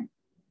one here.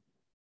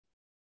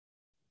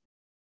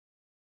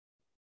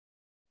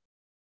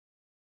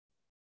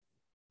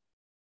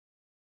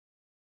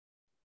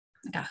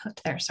 I got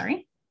hooked there,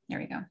 sorry. There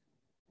we go.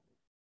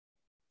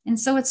 And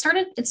so it's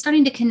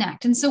starting to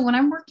connect. And so when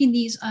I'm working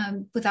these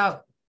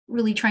without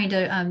really trying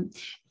to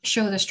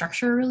show the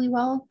structure really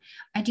well,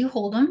 I do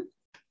hold them.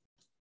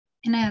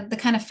 And the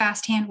kind of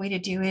fast hand way to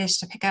do it is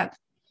to pick up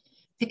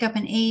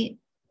an 8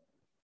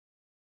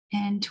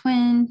 and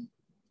twin,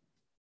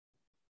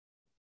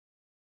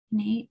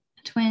 an 8,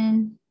 a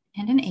twin,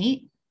 and an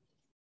 8.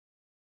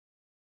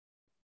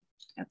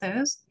 Got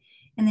those.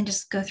 And then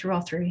just go through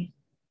all 3.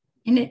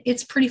 And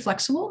it's pretty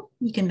flexible.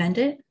 You can bend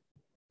it.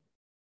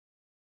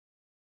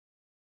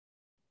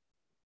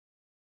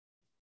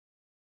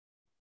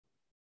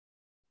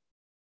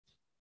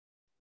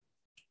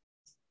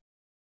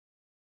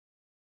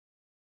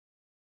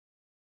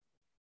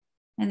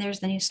 And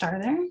there's the new star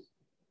there.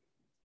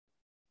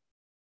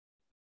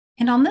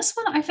 And on this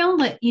one, I found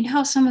that, you know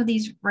how some of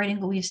these right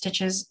angle weave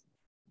stitches,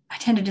 I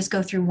tend to just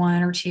go through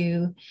 1 or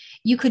 2.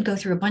 You could go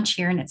through a bunch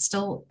here and it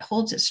still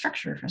holds its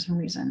structure for some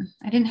reason.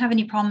 I didn't have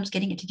any problems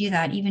getting it to do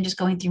that, even just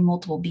going through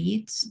multiple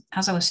beads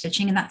as I was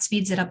stitching, and that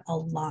speeds it up a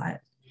lot.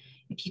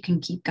 If you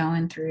can keep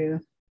going through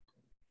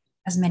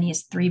as many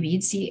as 3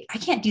 beads. See, I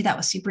can't do that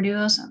with super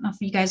duos. I don't know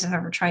if you guys have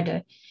ever tried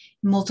to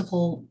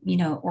multiple,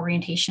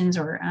 orientations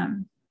or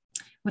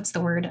what's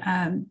the word?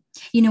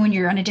 When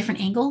you're on a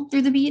different angle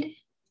through the bead,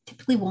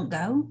 typically won't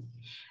go.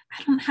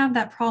 I don't have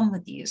that problem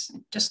with these.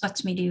 It just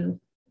lets me do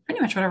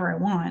pretty much whatever I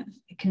want.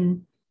 It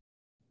can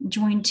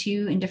join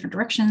 2 in different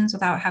directions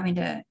without having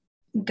to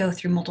go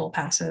through multiple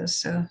passes.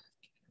 So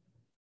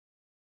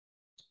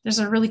there's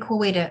a really cool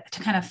way to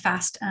kind of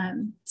fast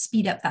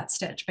speed up that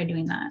stitch by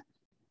doing that.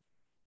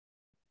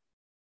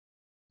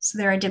 So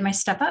there I did my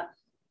step up,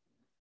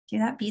 do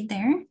that bead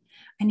there.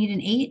 I need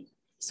an 8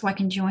 so I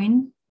can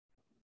join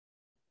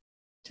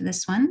to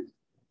this one.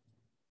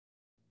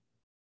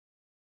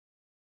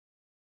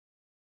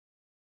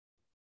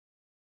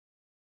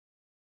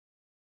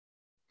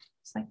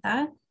 Just like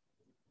that.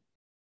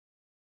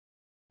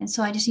 And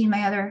so I just need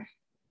my other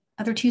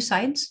 2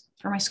 sides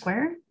for my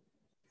square.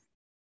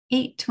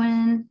 8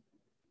 twin,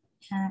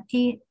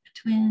 8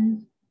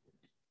 twin,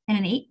 and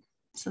an 8.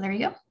 So there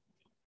you go.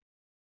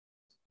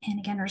 And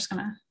again,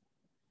 I'm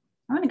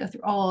gonna go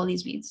through all of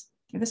these beads,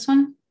 through this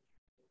one,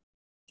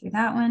 through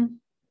that one,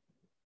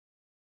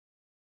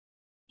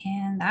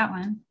 and that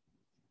one.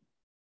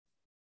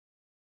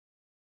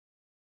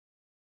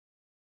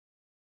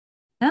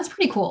 And that's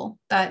pretty cool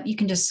that you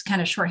can just kind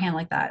of shorthand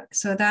like that.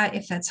 So that,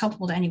 if that's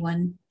helpful to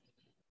anyone,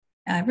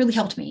 really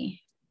helped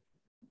me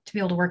to be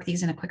able to work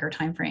these in a quicker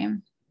time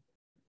frame.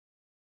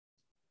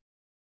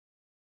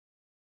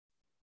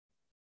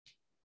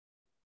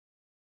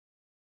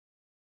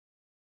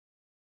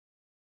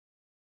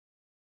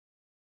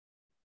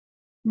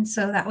 And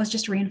so that was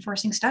just a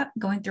reinforcing step,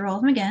 going through all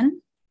of them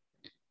again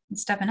and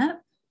stepping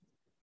up.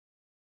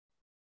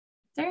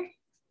 There.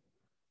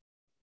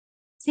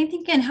 Same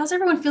thing again. How's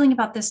everyone feeling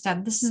about this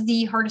step? This is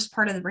the hardest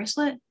part of the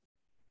bracelet.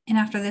 And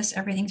after this,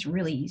 everything's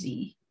really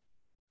easy.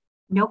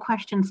 No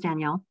questions,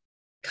 Danielle.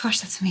 Gosh,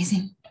 that's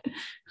amazing.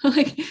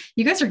 Like,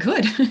 you guys are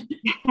good.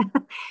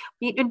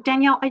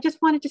 Danielle, I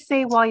just wanted to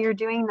say while you're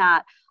doing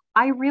that,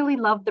 I really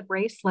love the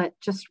bracelet,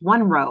 just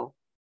 1 row.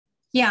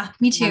 Yeah,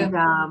 me too.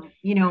 And,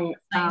 you know,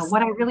 Nice.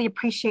 what I really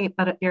appreciate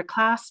about your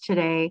class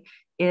today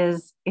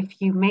is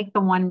if you make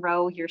the one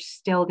row, you're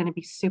still going to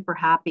be super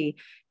happy.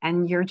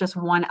 And you're just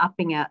one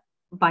upping it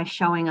by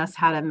showing us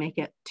how to make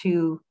it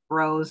 2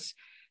 rows.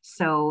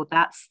 So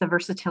that's the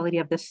versatility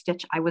of this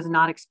stitch. I was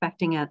not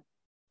expecting it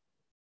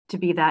to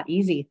be that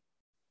easy.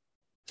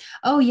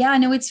 Oh yeah,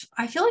 no,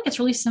 I feel like it's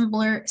really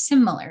similar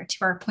to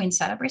our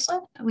poinsettia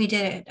bracelet. We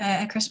did it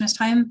at Christmas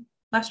time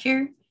last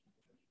year.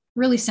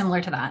 Really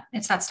similar to that.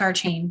 It's that star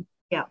chain,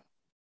 Yeah.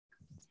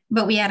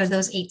 but we added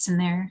those 8s in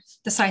there,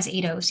 the size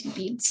 8 seed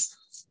beads.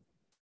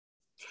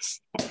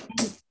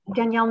 And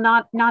Danielle,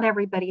 not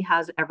everybody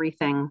has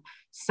everything.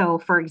 So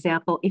for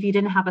example, if you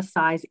didn't have a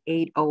size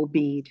 8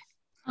 bead,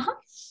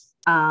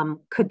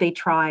 could they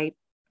try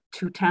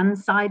 210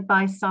 side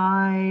by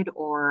side,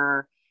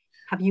 or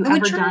have you I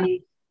would ever done?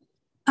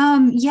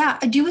 try, yeah,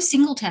 I do a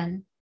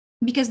singleton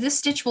because this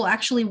stitch will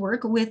actually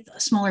work with a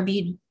smaller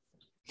bead.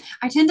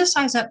 I tend to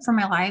size up for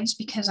my lives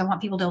because I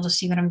want people to be able to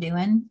see what I'm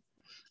doing.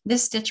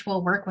 This stitch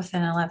will work with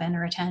an 11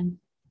 or a 10.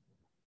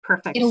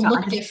 Perfect. It'll So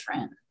look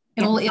different.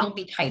 yeah, It'll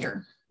be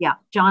tighter. yeah,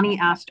 Johnny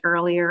asked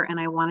earlier, and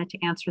I wanted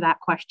to answer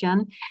that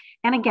question.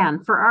 And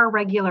again, for our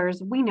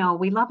regulars, we know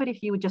we love it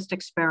if you would just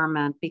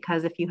experiment,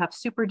 because if you have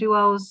super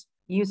duos,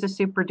 use the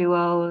super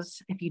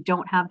duos. If you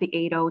don't have the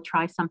 8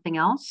 try something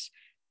else.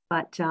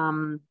 But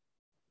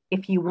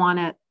if you want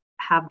to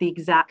have the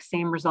exact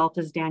same result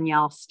as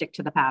Danielle, stick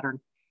to the pattern.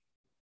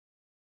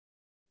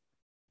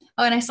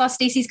 Oh, and I saw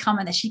Stacy's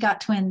comment that she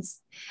got twins.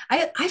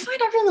 I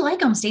find I really like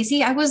them,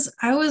 Stacy. I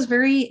was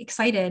very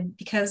excited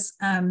because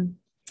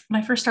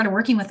when I first started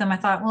working with them, I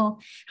thought, well,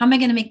 how am I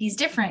going to make these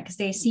different? Because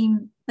they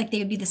seem like they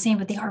would be the same,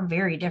 but they are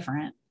very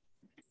different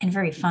and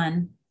very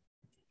fun.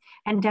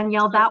 And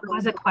Danielle, that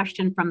was a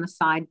question from the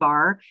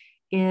sidebar,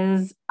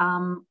 is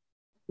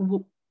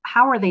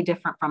how are they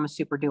different from a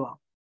super duo?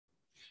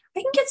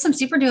 I can get some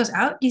super duos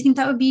out. Do you think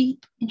that would be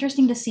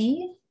interesting to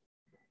see?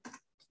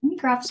 Let me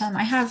grab some.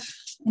 I have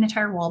an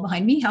entire wall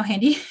behind me. How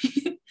handy.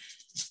 I'm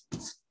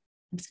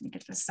just going to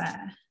get this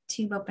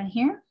tube open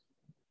here.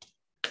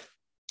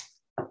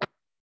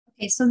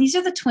 Okay, so these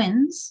are the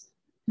twins.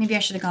 Maybe I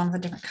should have gone with a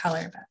different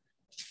color,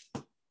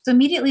 but so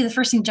immediately the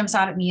first thing jumps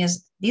out at me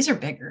is these are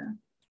bigger.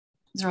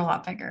 These are a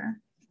lot bigger.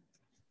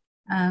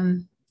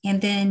 And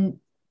then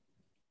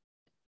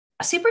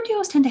super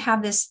duos tend to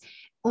have this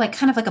like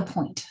kind of like a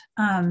point.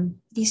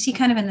 You see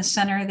kind of in the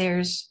center,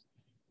 there's,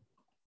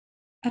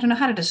 I don't know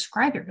how to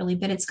describe it really,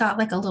 but it's got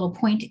like a little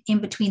point in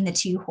between the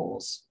 2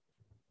 holes.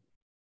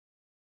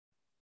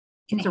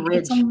 And it's a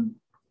ridge.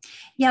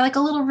 Yeah, like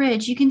a little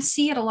ridge. You can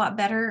see it a lot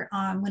better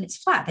when it's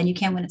flat than you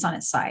can when it's on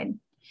its side.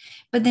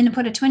 But then to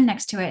put a twin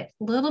next to it,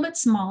 a little bit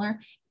smaller,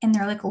 and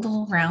they're like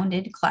little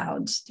rounded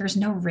clouds. There's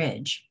no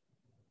ridge.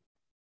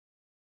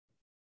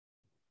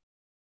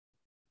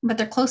 But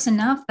they're close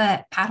enough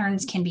that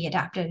patterns can be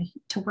adapted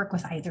to work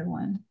with either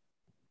one.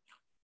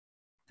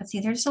 But see,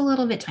 they're just a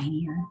little bit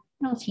tinier,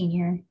 a little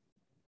teenier.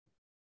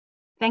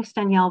 Thanks,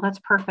 Danielle. That's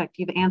perfect.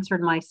 You've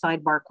answered my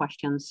sidebar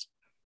questions.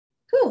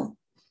 Cool.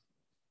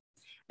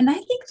 And I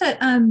think that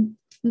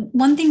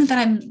one thing that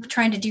I'm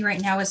trying to do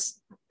right now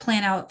is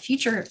plan out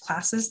future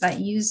classes that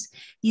use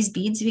these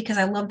beads because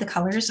I love the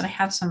colors and I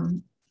have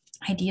some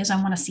ideas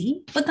I want to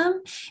see with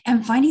them,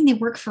 and finding they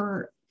work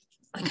for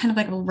kind of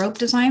like rope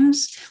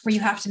designs where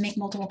you have to make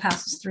multiple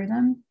passes through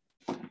them.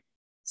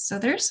 So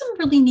there's some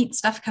really neat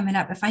stuff coming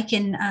up. If I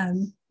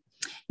can,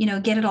 you know,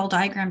 get it all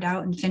diagrammed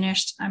out and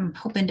finished, I'm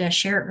hoping to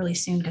share it really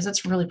soon because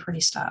it's really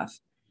pretty stuff.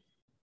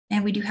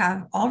 And we do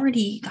have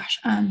already, gosh,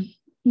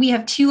 we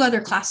have 2 other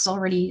classes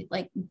already,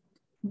 like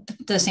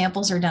the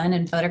samples are done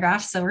and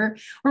photographs. So we're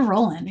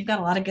rolling. We've got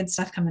a lot of good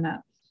stuff coming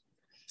up.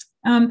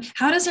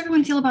 How does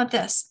everyone feel about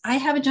this? I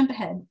have a jump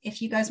ahead.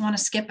 If you guys want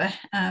to skip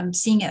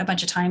seeing it a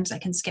bunch of times, I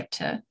can skip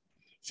to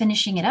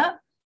finishing it up.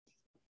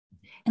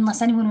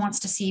 Unless anyone wants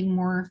to see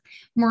more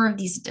of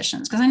these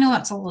additions, because I know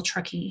that's a little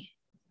tricky.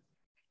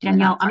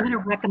 Danielle, I'm going to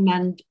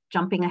recommend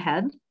jumping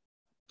ahead.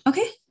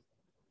 Okay.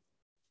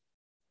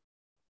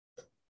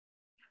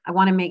 I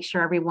want to make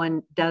sure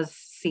everyone does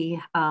see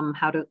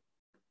how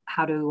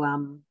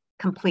to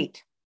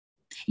complete.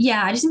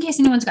 Yeah, just in case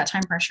anyone's got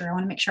time pressure, I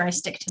want to make sure I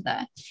stick to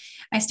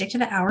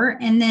the hour,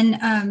 and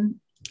then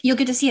you'll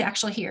get to see it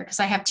actually here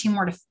because I have 2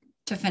 more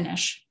to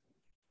finish.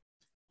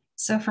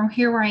 So from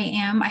here where I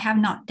am, I have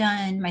not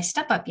done my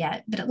step up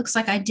yet, but it looks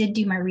like I did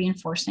do my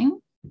reinforcing.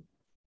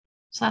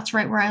 So that's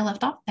right where I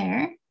left off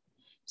there.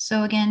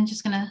 So again,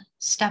 just gonna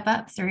step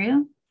up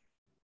through.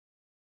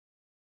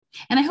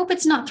 And I hope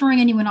it's not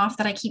throwing anyone off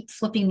that I keep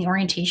flipping the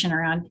orientation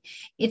around.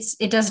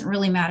 It doesn't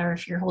really matter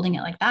if you're holding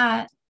it like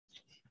that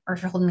or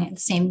if you're holding it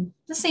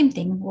the same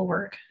thing will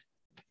work.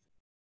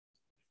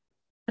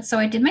 But so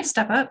I did my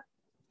step up,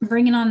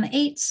 bringing on the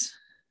 8s,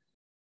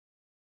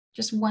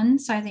 just 1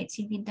 size 8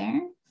 seed bead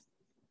there.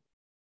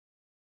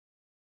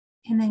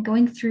 And then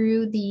going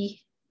through the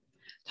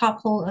top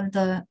hole of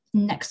the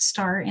next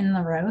star in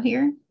the row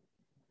here.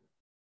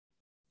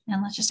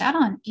 And let's just add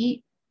on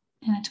 8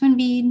 and a twin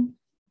bead.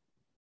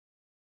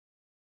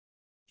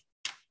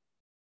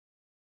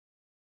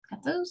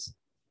 grab those.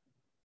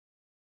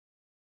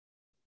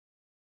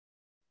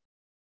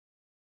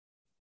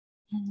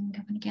 And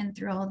going again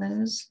through all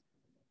those.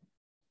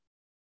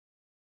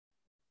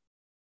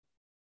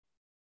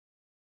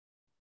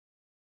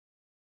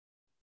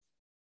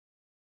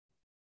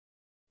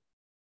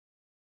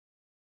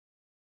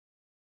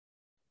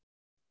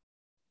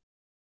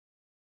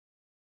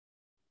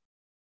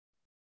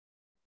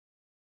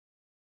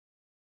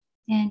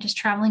 And just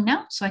traveling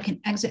now so I can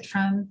exit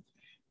from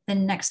the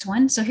next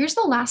one. So here's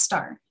the last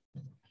star.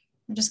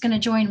 I'm just going to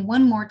join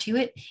one more to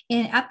it.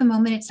 And at the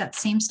moment, it's that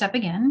same step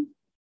again.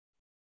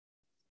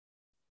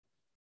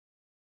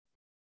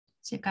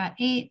 So you've got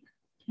 8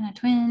 and a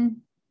twin.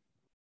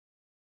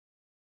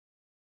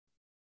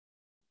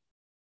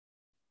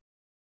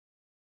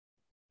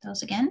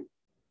 Those again.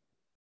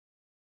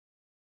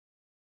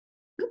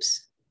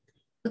 Oops.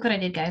 Look what I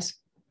did, guys.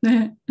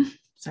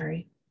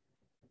 Sorry.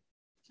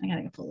 I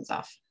gotta pull this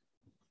off.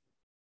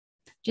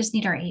 Just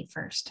need our 8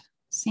 first.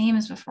 Same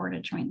as before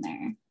to join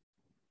there.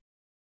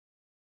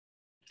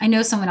 I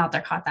know someone out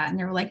there caught that and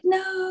they were like,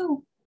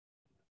 no.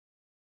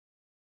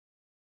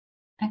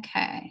 Okay,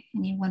 I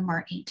need one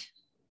more 8.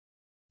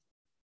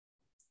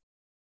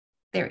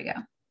 There we go.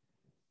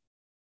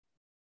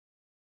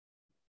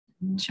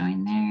 And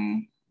join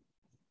there.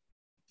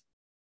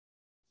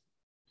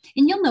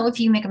 And you'll know if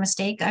you make a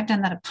mistake. I've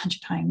done that a bunch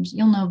of times.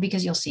 You'll know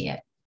because you'll see it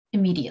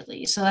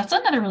immediately. So that's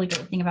another really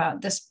great thing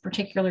about this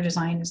particular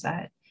design is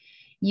that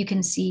you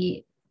can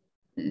see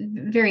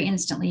very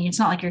instantly. It's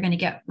not like you're going to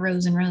get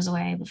rows and rows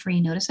away before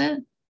you notice it.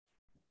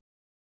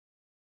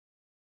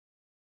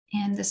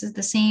 And this is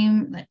the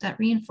same, that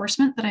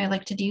reinforcement that I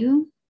like to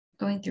do,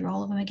 going through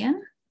all of them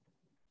again.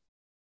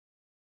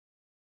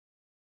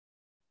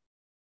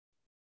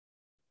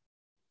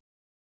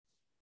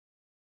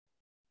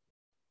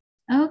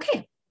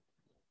 Okay.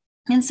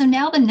 And so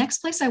now the next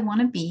place I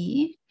want to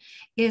be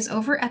is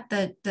over at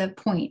the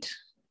point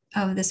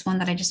of this one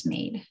that I just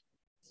made.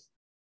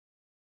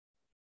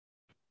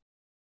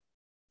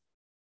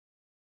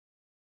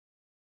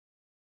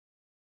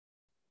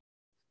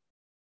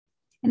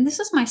 And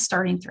this is my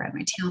starting thread,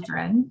 my tail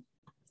thread.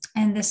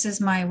 And this is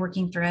my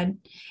working thread.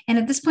 And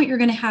at this point, you're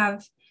going to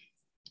have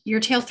your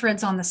tail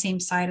threads on the same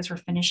side as we're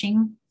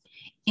finishing.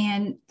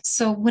 And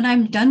so when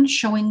I'm done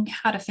showing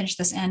how to finish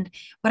this end,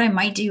 what I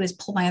might do is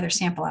pull my other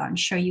sample out and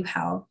show you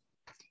how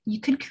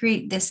you could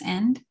create this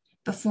end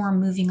before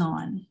moving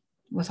on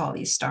with all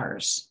these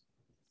stars.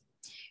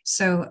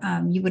 So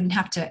you wouldn't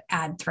have to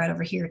add thread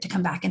over here to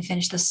come back and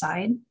finish this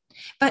side.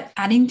 But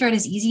adding thread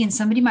is easy and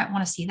somebody might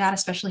want to see that,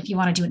 especially if you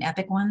want to do an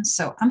epic one.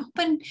 So I'm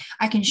hoping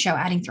I can show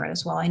adding thread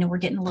as well. I know we're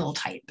getting a little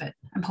tight, but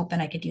I'm hoping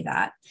I could do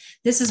that.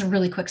 This is a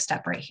really quick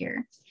step right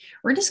here.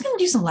 We're just going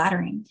to do some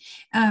laddering.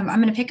 I'm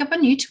going to pick up a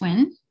new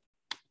twin,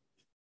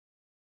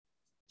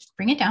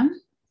 bring it down,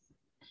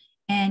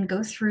 and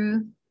go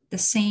through the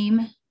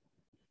same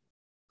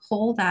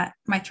hole that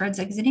my thread's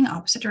exiting,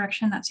 opposite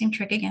direction, that same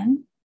trick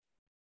again.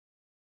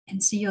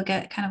 And so you'll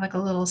get kind of like a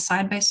little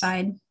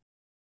side-by-side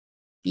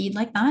bead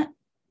like that.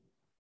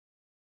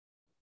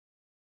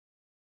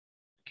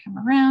 Come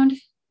around.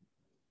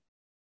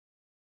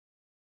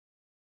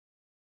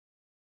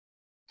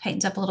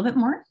 Tightens up a little bit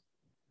more.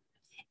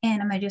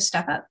 And I'm going to do a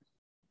step up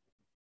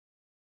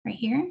right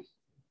here.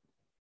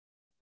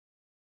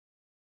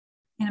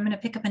 And I'm going to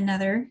pick up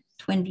another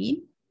twin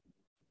bead.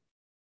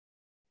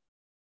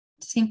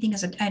 Same thing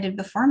as I did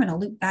before. I'm going to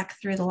loop back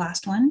through the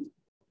last one.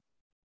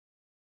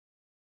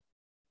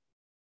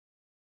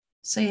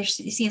 So you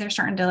see they're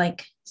starting to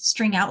like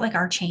string out like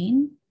our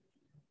chain.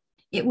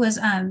 It was,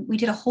 we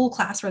did a whole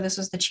class where this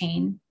was the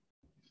chain.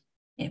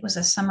 It was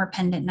a summer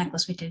pendant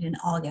necklace we did in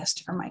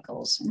August for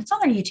Michael's. And it's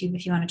on our YouTube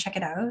if you want to check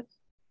it out.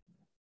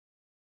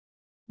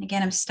 And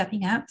again, I'm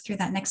stepping up through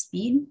that next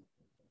bead.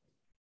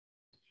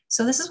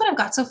 So this is what I've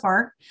got so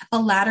far.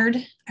 I've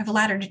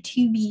laddered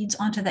 2 beads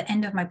onto the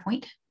end of my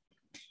point.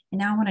 And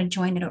now I want to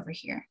join it over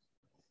here.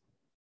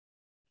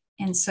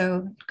 And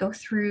so go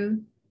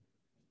through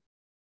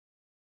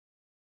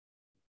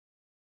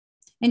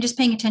and just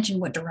paying attention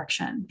what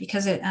direction,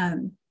 because it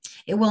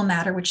will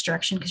matter which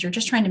direction, because you're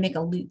just trying to make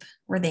a loop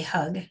where they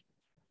hug.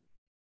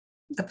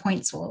 The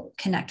points will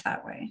connect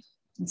that way.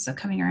 And so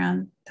coming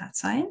around that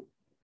side,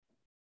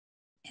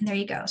 and there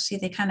you go. See,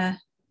 they kind of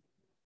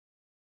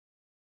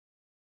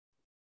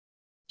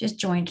just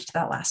joined to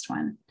that last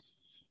one.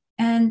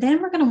 And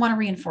then we're going to want to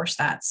reinforce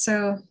that.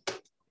 So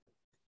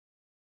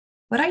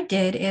what I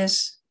did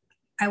is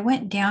I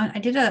went down, I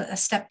did a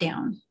step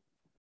down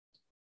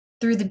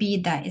through the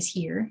bead that is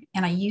here,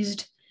 and I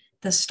used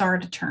the star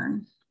to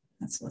turn.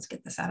 Let's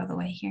get this out of the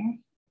way here.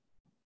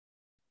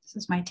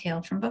 This is my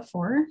tail from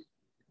before,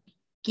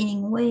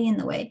 getting way in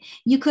the way.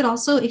 You could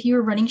also, if you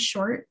were running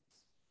short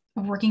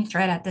of working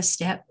thread at this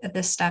step,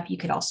 you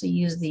could also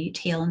use the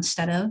tail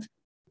instead of.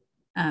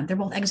 They're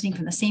both exiting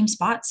from the same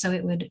spot, so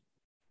it would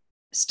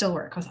still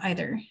work with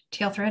either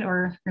tail thread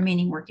or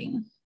remaining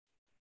working.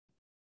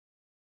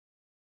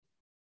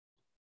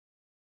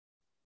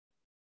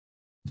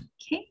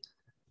 Okay.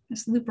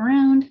 Just loop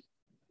around.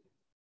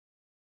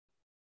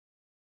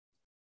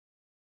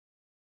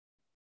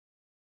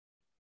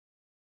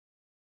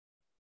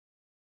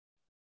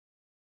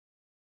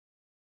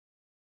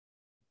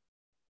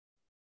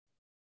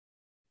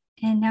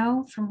 And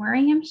now from where I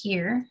am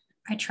here,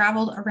 I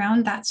traveled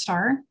around that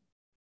star.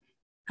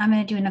 I'm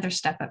going to do another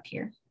step up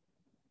here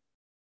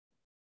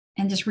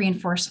and just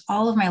reinforce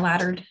all of my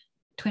laddered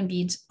twin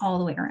beads all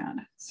the way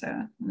around. So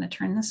I'm going to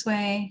turn this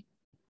way.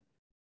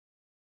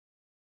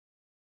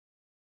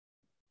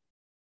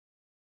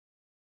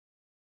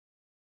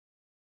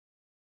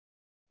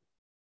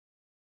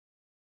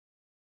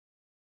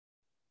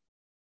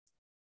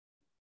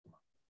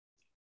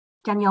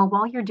 Danielle,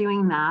 while you're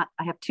doing that,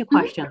 I have two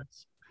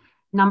questions.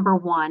 Number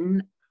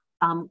one,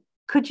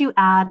 could you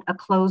add a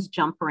closed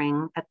jump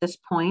ring at this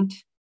point?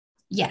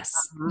 Yes.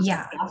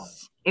 Yeah.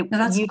 Yes. No,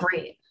 that's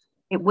great.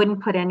 It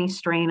wouldn't put any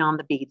strain on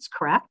the beads,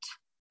 correct?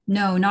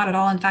 No, not at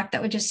all. In fact,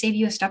 that would just save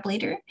you a step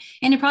later.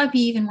 And it'd probably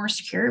be even more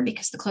secure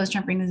because the closed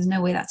jump ring, there's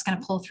no way that's going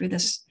to pull through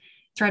this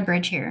thread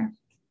bridge here.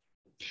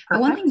 Perfect.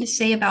 But one thing to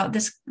say about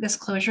this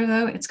closure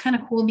though, it's kind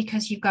of cool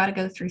because you've got to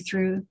go through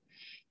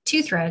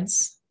two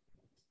threads.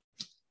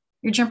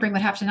 Your jump ring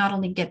would have to not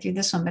only get through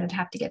this one, but it'd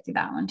have to get through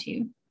that one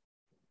too.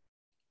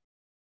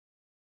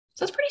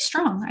 So it's pretty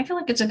strong. I feel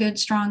like it's a good,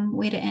 strong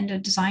way to end a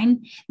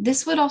design.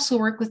 This would also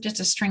work with just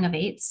a string of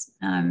 8s.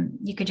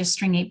 You could just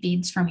string 8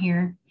 beads from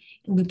here,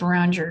 loop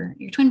around your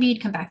twin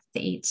bead, come back to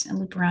the 8s and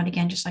loop around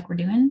again, just like we're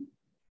doing.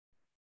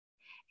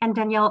 And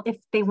Danielle, if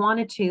they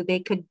wanted to, they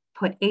could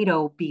put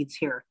 8/0 beads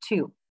here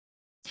too.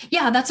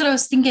 Yeah, that's what I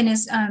was thinking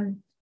is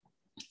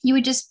you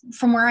would just,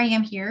 from where I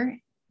am here,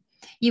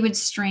 you would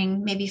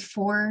string maybe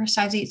 4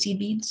 size 8 seed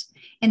beads,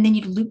 and then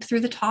you'd loop through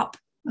the top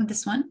of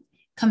this one,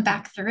 come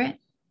back through it,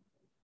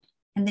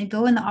 and then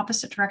go in the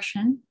opposite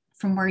direction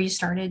from where you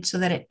started so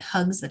that it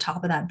hugs the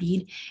top of that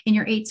bead, and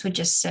your 8s would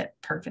just sit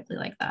perfectly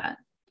like that.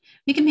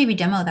 We can maybe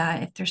demo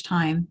that if there's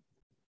time,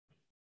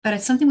 but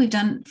it's something we've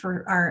done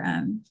for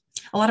our,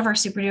 a lot of our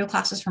Super Duo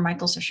classes for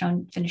Michaels have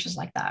shown finishes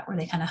like that, where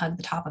they kind of hug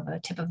the top of a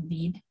tip of a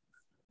bead.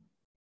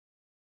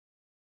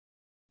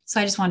 So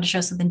I just wanted to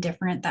show something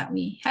different that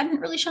we hadn't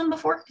really shown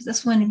before, because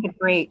this one.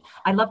 Great.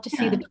 I love to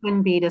see the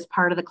twin bead as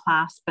part of the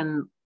clasp,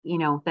 and you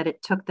know, that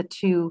it took the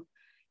 2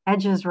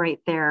 edges right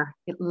there.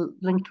 It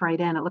linked right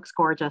in. It looks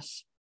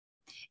gorgeous.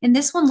 And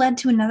this one led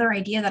to another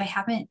idea that I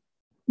haven't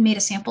made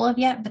a sample of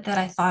yet, but that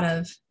I thought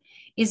of,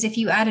 is if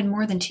you added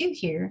more than 2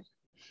 here,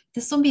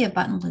 this will be a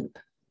button loop.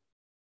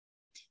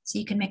 So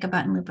you can make a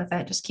button loop with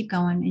it, just keep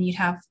going. And you'd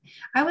have,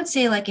 I would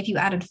say like if you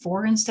added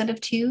 4 instead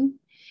of 2,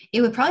 it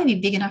would probably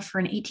be big enough for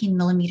an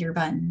 18mm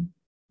button.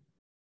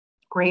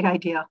 Great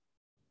idea.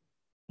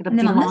 It'll and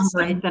then be on longer this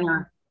side, and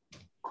thinner.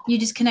 You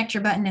just connect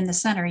your button in the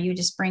center. You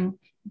just bring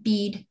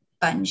bead,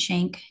 button,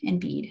 shank, and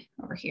bead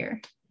over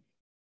here.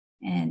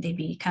 And they'd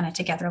be kind of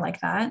together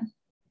like that.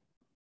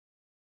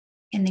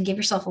 And then give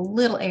yourself a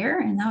little air,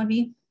 and that would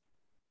be,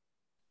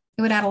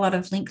 it would add a lot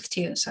of length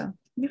too. So it'd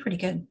be pretty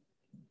good.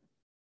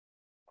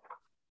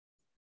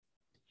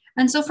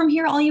 And so from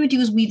here, all you would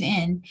do is weave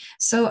in.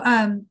 So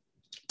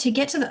to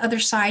get to the other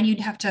side, you'd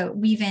have to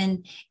weave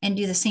in and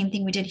do the same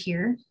thing we did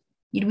here.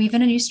 You'd weave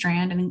in a new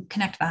strand and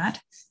connect that.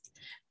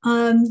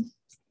 I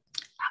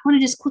want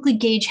to just quickly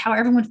gauge how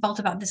everyone felt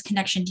about this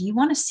connection. Do you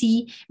want to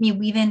see me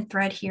weave in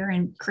thread here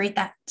and create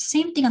that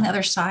same thing on the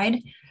other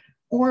side?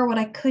 Or what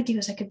I could do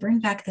is I could bring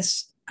back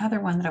this other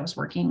one that I was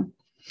working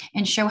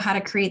and show how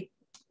to create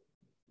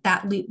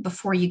that loop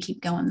before you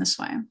keep going this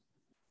way.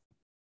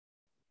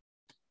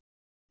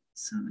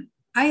 So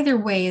either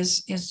way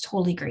is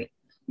totally great.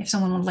 If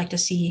someone would like to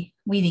see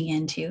weaving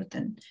into,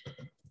 then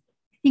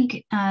I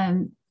think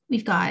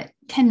we've got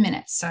 10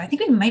 minutes. So I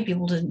think we might be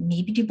able to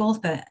maybe do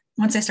both, but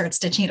once I start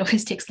stitching, it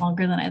always takes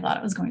longer than I thought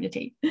it was going to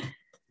take.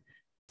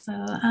 So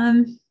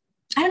I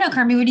don't know,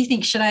 Carmi, what do you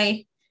think? Should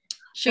I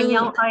show?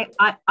 Danielle,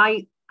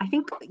 I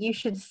think you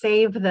should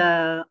save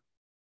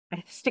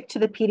stick to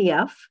the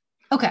PDF.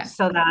 Okay.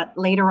 So that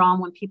later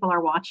on when people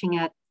are watching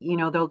it, you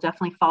know, they'll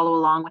definitely follow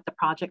along with the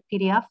project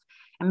PDF.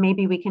 And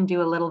maybe we can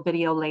do a little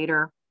video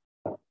later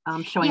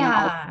showing them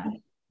all.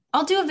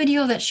 I'll do a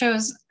video that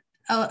shows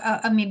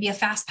maybe a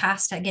fast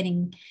pass to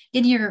getting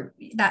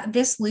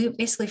this loop,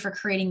 basically for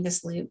creating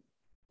this loop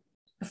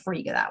before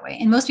you go that way.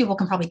 And most people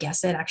can probably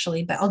guess it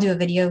actually, but I'll do a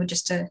video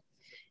just to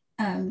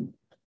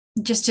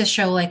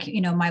show, like,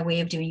 you know, my way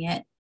of doing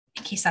it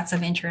in case that's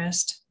of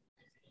interest.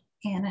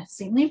 And let's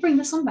see, let me bring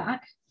this one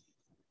back.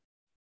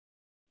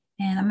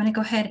 And I'm going to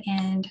go ahead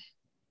and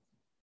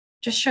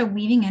just show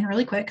weaving in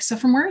really quick. So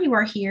from where you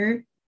are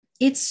here,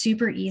 it's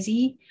super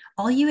easy.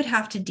 All you would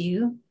have to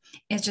do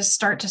is just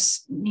start to,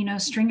 you know,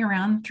 string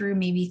around through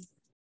maybe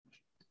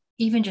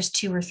even just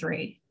 2 or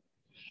 3.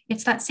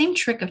 It's that same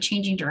trick of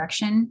changing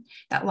direction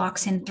that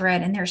locks in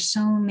thread. And there's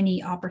so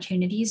many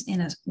opportunities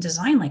in a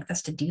design like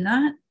this to do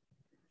that.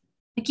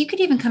 Like you could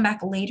even come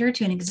back later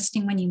to an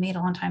existing one you made a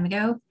long time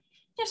ago,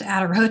 just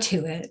add a row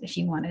to it if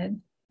you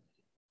wanted.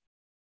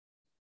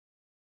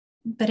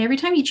 But every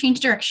time you change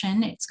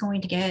direction, it's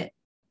going to get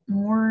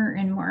more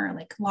and more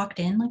like locked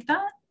in like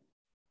that.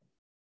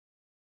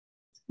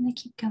 So I'm going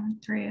to keep going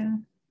through.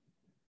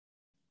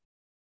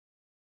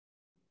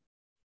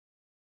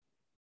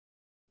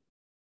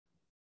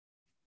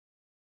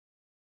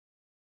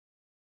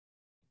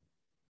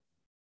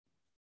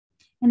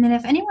 And then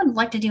if anyone would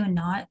like to do a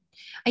knot,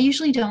 I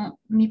usually don't,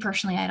 me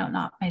personally, I don't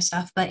knot my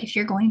stuff, but if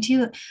you're going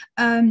to,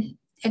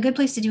 a good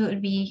place to do it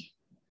would be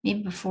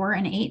maybe before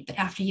an 8, but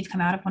after you've come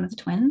out of one of the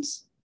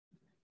twins.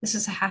 This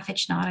is a 1/2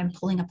 inch knot. I'm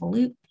pulling up a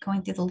loop,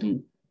 going through the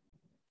loop.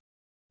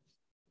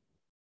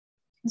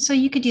 And so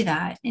you could do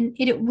that, and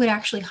it would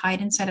actually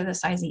hide inside of the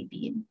size 8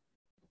 bead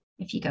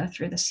if you go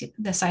through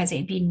the size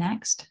 8 bead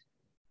next.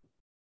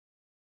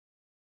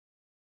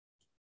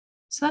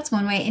 So that's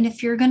one way. And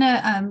if you're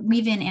gonna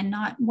weave in and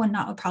knot, one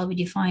knot would probably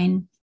do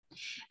fine.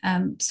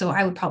 So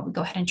I would probably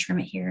go ahead and trim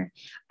it here.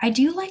 I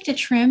do like to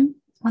trim,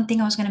 one thing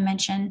I was gonna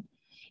mention,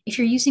 if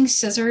you're using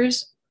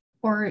scissors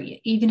or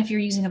even if you're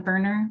using a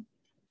burner,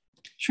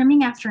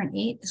 trimming after an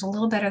 8 is a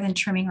little better than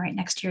trimming right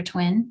next to your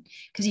twin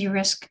because you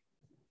risk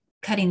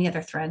cutting the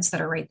other threads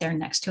that are right there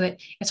next to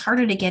it. It's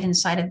harder to get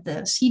inside of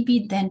the seed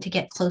bead than to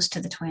get close to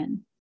the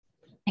twin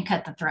and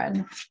cut the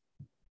thread.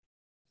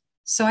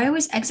 So I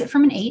always exit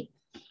from an 8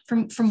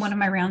 from one of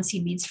my round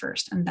seed beads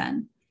first and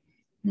then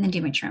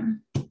do my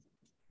trim.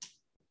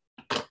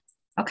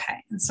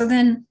 Okay, and so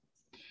then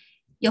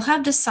you'll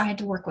have this side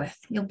to work with.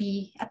 You'll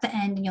be at the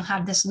end and you'll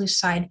have this loose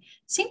side.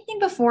 Same thing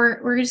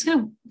before, we're just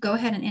gonna go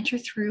ahead and enter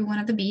through one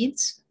of the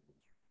beads.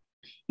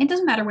 It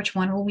doesn't matter which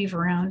one, we'll weave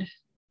around.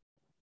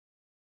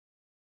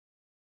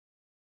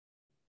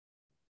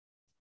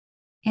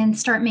 And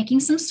start making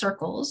some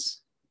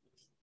circles.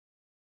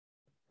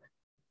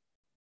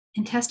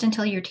 And test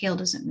until your tail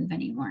doesn't move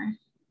anymore.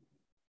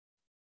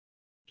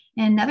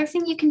 And another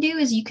thing you can do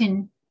is you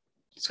can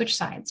switch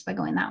sides by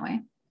going that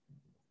way.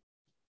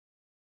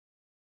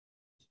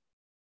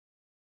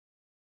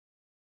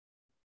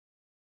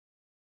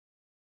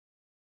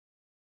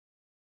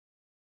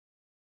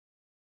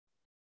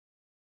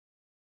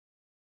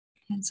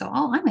 And so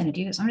all I'm going to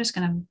do is I'm just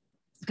going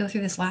to go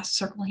through this last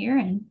circle here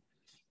and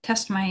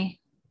test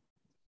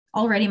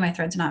already my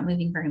thread's not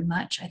moving very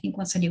much. I think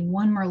once I do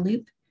one more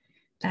loop,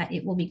 that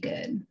it will be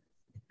good.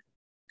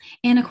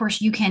 And of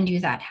course you can do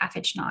that 1/2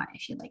 inch knot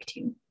if you'd like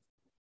to.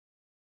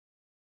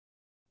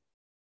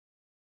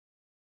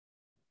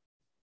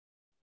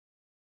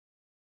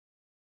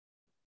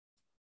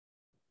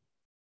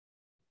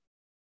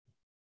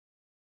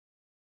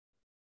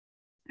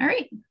 All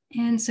right,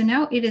 and so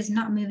now it is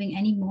not moving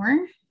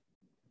anymore.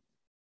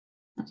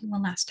 I'll do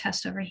one last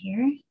test over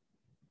here.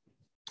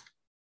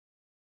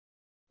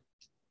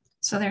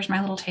 So there's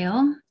my little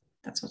tail.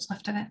 That's what's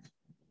left of it.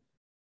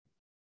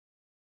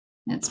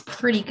 It's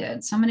pretty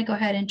good. So I'm going to go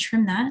ahead and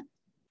trim that.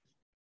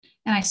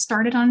 And I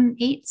started on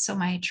 8, so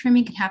my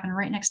trimming can happen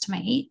right next to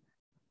my 8.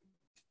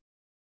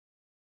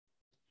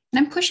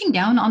 And I'm pushing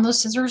down on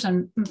those scissors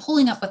and I'm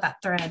pulling up with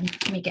that thread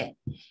to make it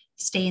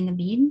stay in the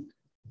bead.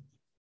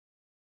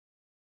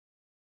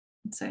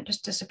 And so it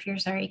just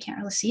disappears there. You can't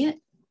really see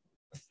it.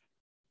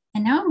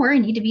 And now I'm where I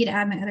need to be to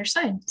add my other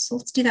side. So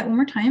let's do that one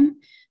more time.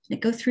 I'm going to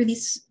go through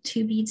these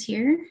 2 beads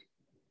here.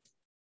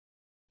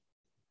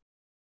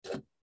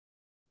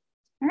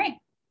 All right.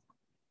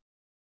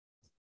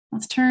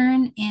 Let's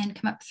turn and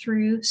come up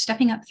through,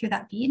 stepping up through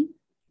that bead.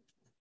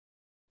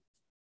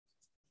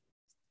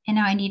 And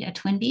now I need a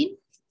twin bead.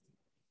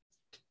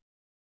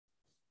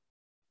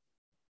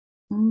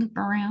 Loop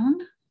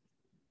around.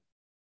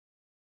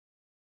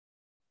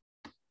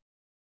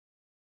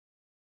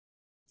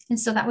 And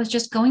so that was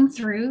just going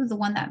through the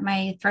one that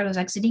my thread was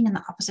exiting in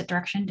the opposite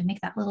direction to make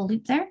that little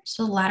loop there.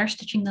 So ladder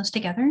stitching those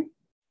together.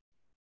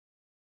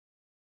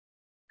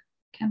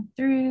 Come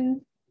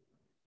through.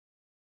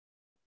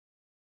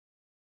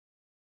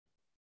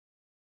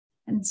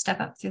 And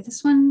step up through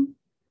this one.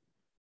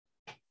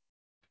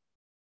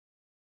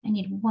 I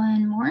need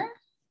one more.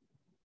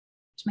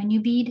 Here's my new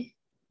bead.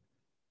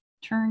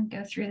 Turn,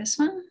 go through this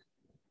one.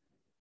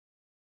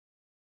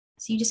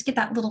 So you just get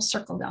that little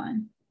circle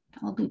going,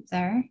 a loop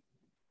there.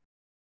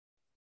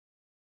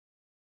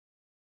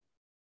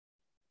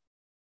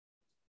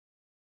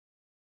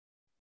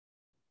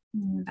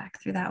 And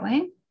back through that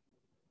way.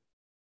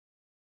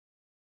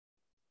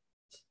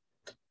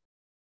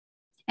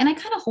 And I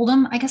kind of hold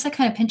them. I guess I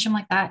kind of pinch them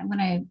like that when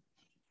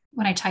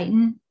I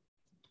tighten.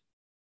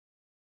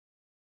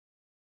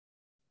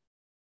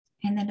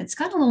 And then it's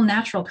got a little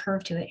natural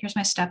curve to it. Here's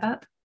my step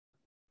up,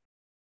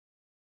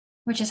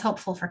 which is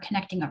helpful for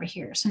connecting over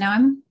here. So now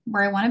I'm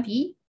where I want to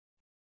be.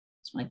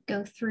 So I'm going to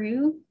go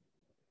through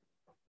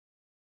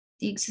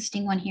the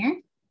existing one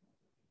here.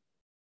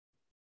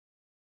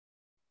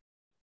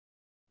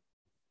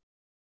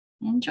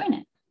 And join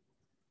it.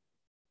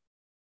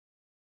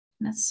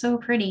 And that's so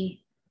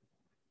pretty.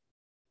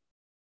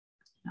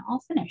 And all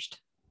finished.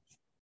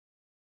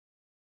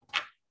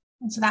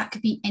 And so that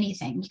could be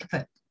anything. You could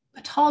put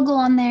a toggle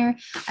on there.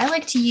 I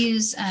like to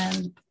use,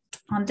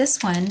 on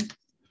this one,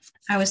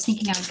 I was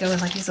thinking I would go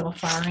with like these little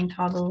flowering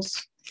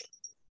toggles.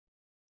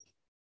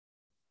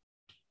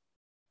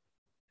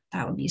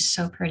 That would be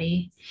so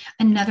pretty.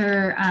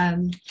 Another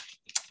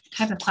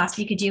type of clasp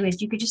you could do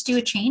is you could just do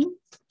a chain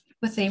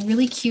with a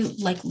really cute,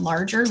 like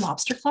larger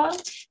lobster claw.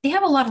 They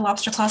have a lot of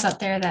lobster claws out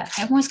there that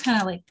I'm always kind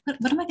of like,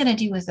 what am I gonna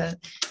do with a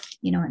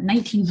a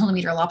 19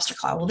 millimeter lobster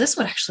claw. Well, this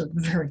would actually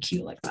look very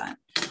cute like that.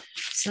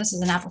 So this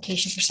is an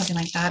application for something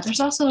like that. There's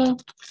also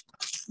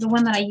the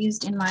one that I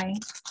used in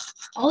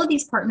all of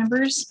these part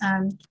numbers,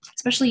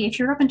 especially if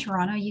you're up in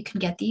Toronto, you can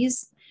get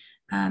these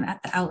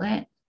at the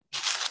outlet.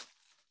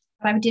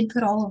 But I did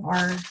put all of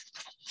our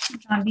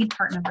John Bead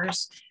part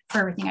numbers for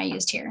everything I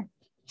used here.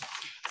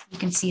 You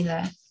can see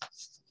the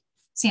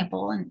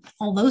sample, and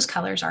all those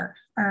colors are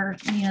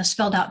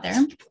spelled out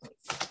there.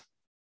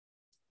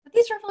 But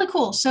these are really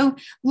cool. So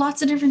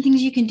lots of different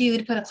things you can do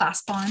to put a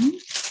clasp on.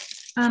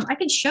 I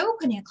could show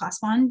putting a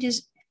clasp on.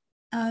 Just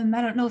I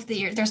don't know if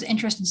there's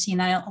interest in seeing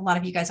that. A lot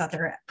of you guys out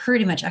there are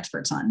pretty much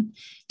experts on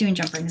doing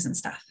jump rings and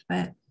stuff,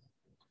 but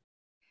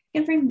I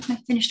can bring my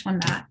finished one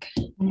back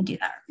and do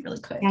that really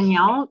quick.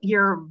 Danielle,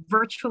 you're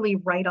virtually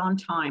right on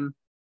time.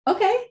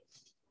 Okay.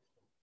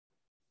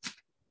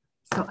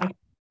 So I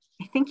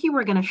think you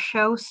were going to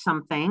show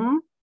something,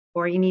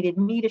 or you needed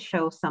me to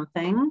show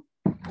something.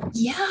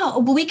 Yeah,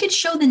 well, we could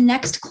show the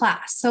next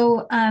class.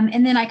 So,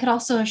 and then I could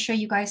also show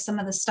you guys some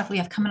of the stuff we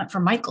have coming up for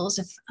Michael's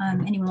if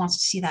anyone wants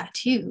to see that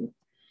too.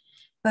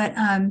 But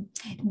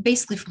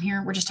basically from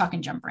here, we're just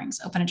talking jump rings,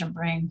 open a jump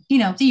ring,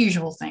 the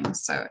usual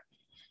things. So,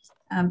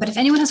 but if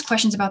anyone has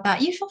questions about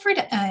that, you feel free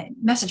to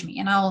message me,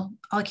 and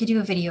I could do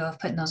a video of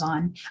putting those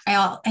on.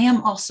 I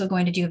am also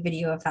going to do a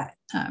video of that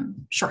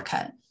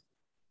shortcut.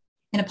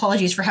 And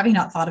apologies for having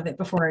not thought of it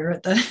before I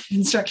wrote the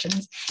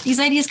instructions. These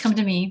ideas come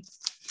to me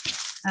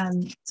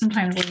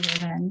sometimes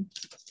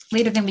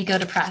later than we go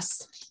to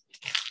press.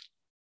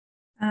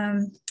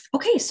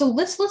 Okay, so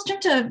let's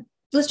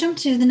jump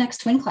to the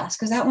next twin class,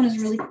 because that one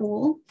is really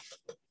cool.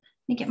 Let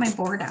me get my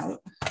board out.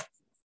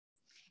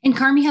 And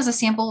Carmi has a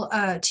sample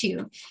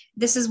too.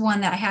 This is one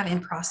that I have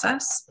in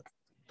process.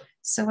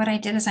 So what I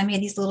did is I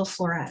made these little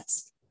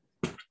florets,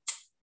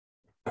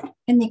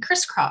 and they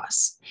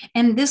crisscross.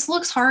 And this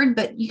looks hard,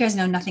 but you guys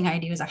know nothing I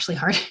do is actually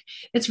hard.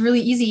 It's really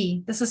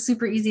easy. This is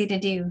super easy to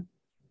do.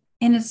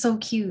 And it's so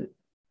cute.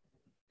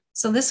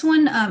 So this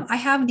one, I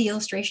have the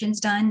illustrations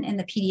done, and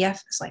the PDF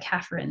is like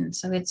half written.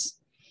 So it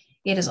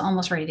is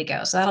almost ready to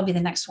go. So that'll be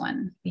the next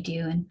one we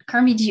do. And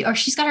Carmi,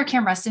 she's got her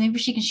camera, so maybe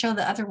she can show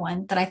the other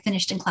one that I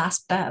finished in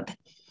class Beb.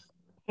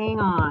 Hang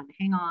on.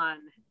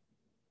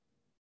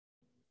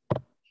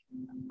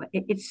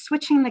 It's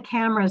switching the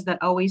cameras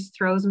that always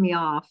throws me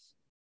off.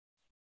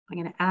 I'm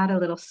going to add a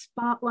little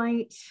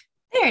spotlight.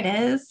 There it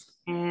is.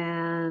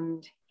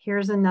 And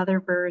here's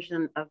another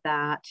version of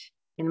that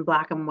in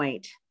black and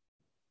white.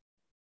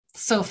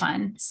 So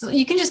fun. So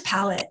you can just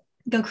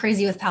go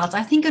crazy with palettes.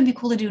 I think it'd be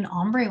cool to do an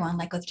ombre one,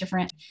 like with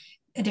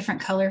a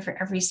different color for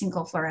every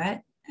single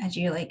floret as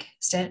you like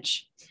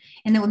stitch.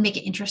 And that would make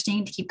it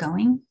interesting to keep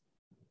going.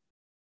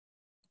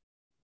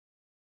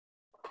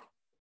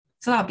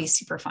 So that'll be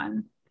super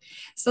fun.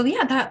 So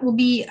yeah, that will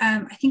be,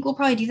 I think we'll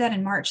probably do that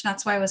in March.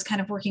 That's why I was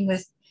kind of working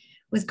with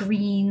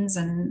greens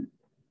and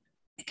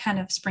kind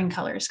of spring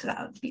colors, because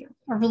that would be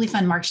a really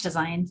fun March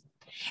design.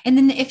 And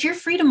then if you're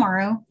free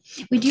tomorrow,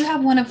 we do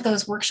have one of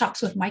those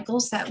workshops with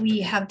Michael's that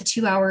we have the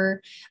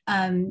 2-hour,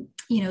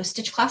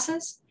 stitch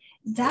classes.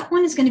 That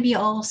one is going to be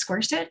all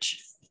square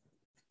stitch.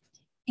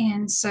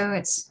 And so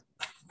it's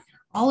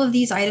all of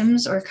these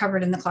items are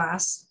covered in the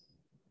class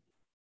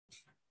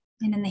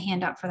and in the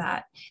handout for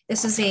that.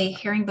 This is a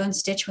herringbone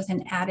stitch with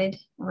an added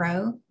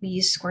row. We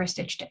use square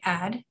stitch to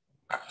add.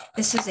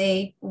 This is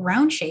a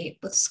round shape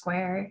with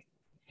square,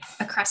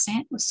 a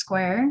crescent with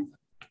square,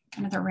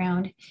 another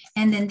round.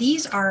 And then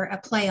these are a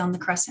play on the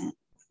crescent.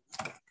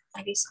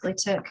 I basically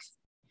took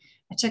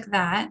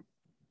that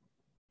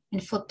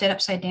and flipped it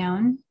upside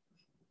down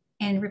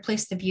and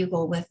replaced the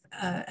bugle with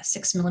a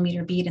 6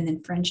 millimeter bead and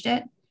then fringed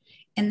it.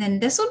 And then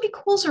this would be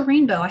cool as a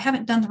rainbow. I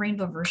haven't done the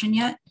rainbow version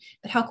yet,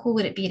 but how cool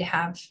would it be to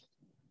have,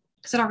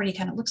 because it already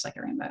kind of looks like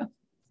a rainbow.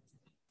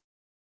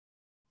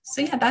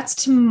 So yeah, that's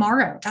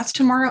tomorrow. That's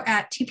tomorrow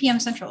at 2 p.m.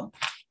 Central.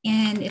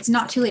 And it's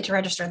not too late to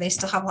register. They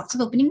still have lots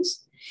of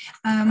openings.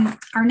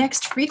 Our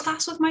next free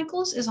class with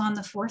Michael's is on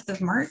the 4th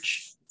of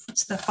March.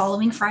 It's the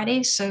following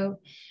Friday. So,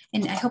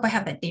 and I hope I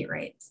have that date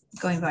right,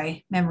 going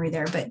by memory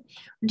there, but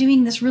we're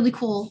doing this really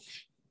cool,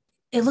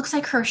 it looks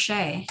like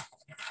crochet.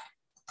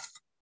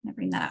 I'm gonna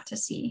bring that out to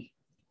see.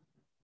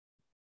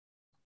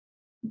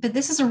 But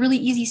this is a really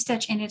easy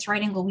stitch, and it's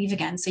right angle weave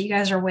again. So you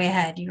guys are way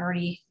ahead. You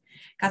already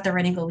got the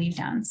right angle weave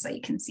down, so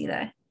you can see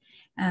that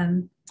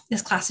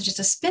this class is just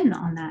a spin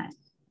on that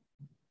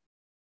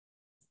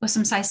with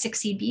some size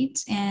 6C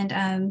beads.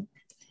 And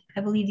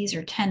I believe these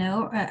are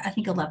 10-0. I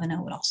think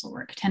 11-0 would also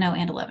work, 10-0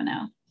 and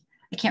 11-0.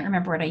 I can't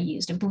remember what I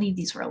used. I believe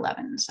these were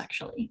 11s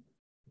actually.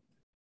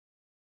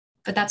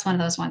 But that's one of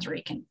those ones where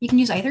you can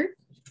use either.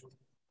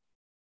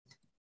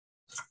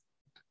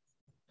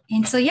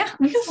 And so, yeah,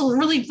 we have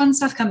really fun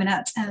stuff coming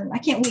up. I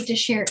can't wait to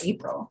share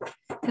April,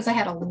 because I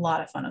had a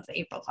lot of fun with the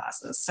April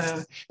classes.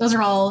 So those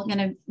are all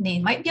they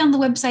might be on the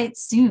website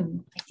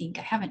soon. I think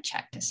I haven't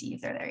checked to see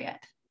if they're there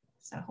yet.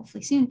 So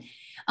hopefully soon.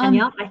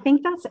 Danielle, I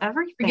think that's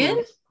everything. We're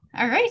good?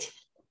 All right.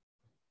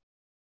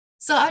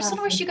 So I just want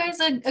to wish you guys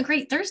a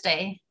great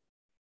Thursday.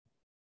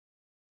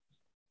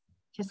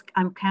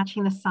 I'm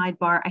catching the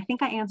sidebar. I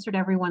think I answered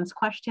everyone's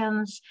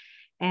questions,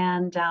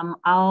 and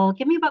I'll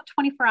give me about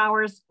 24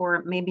 hours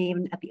or maybe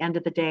even at the end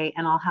of the day,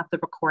 and I'll have the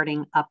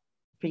recording up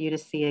for you to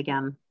see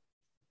again.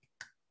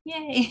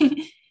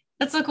 Yay.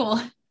 That's so cool.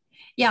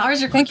 Yeah,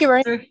 ours are quick. Thank you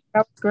very much.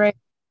 That was great.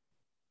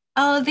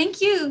 Oh, thank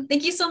you.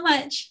 Thank you so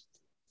much.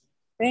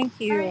 Thank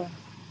you. Right.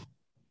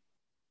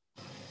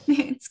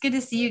 It's good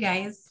to see you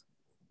guys.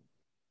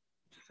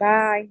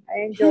 Bye. I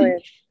enjoy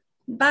it.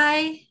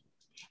 Bye.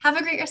 Have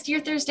a great rest of your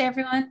Thursday,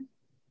 everyone.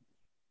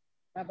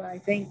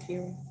 Bye-bye. Thank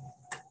you.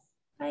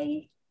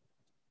 Bye.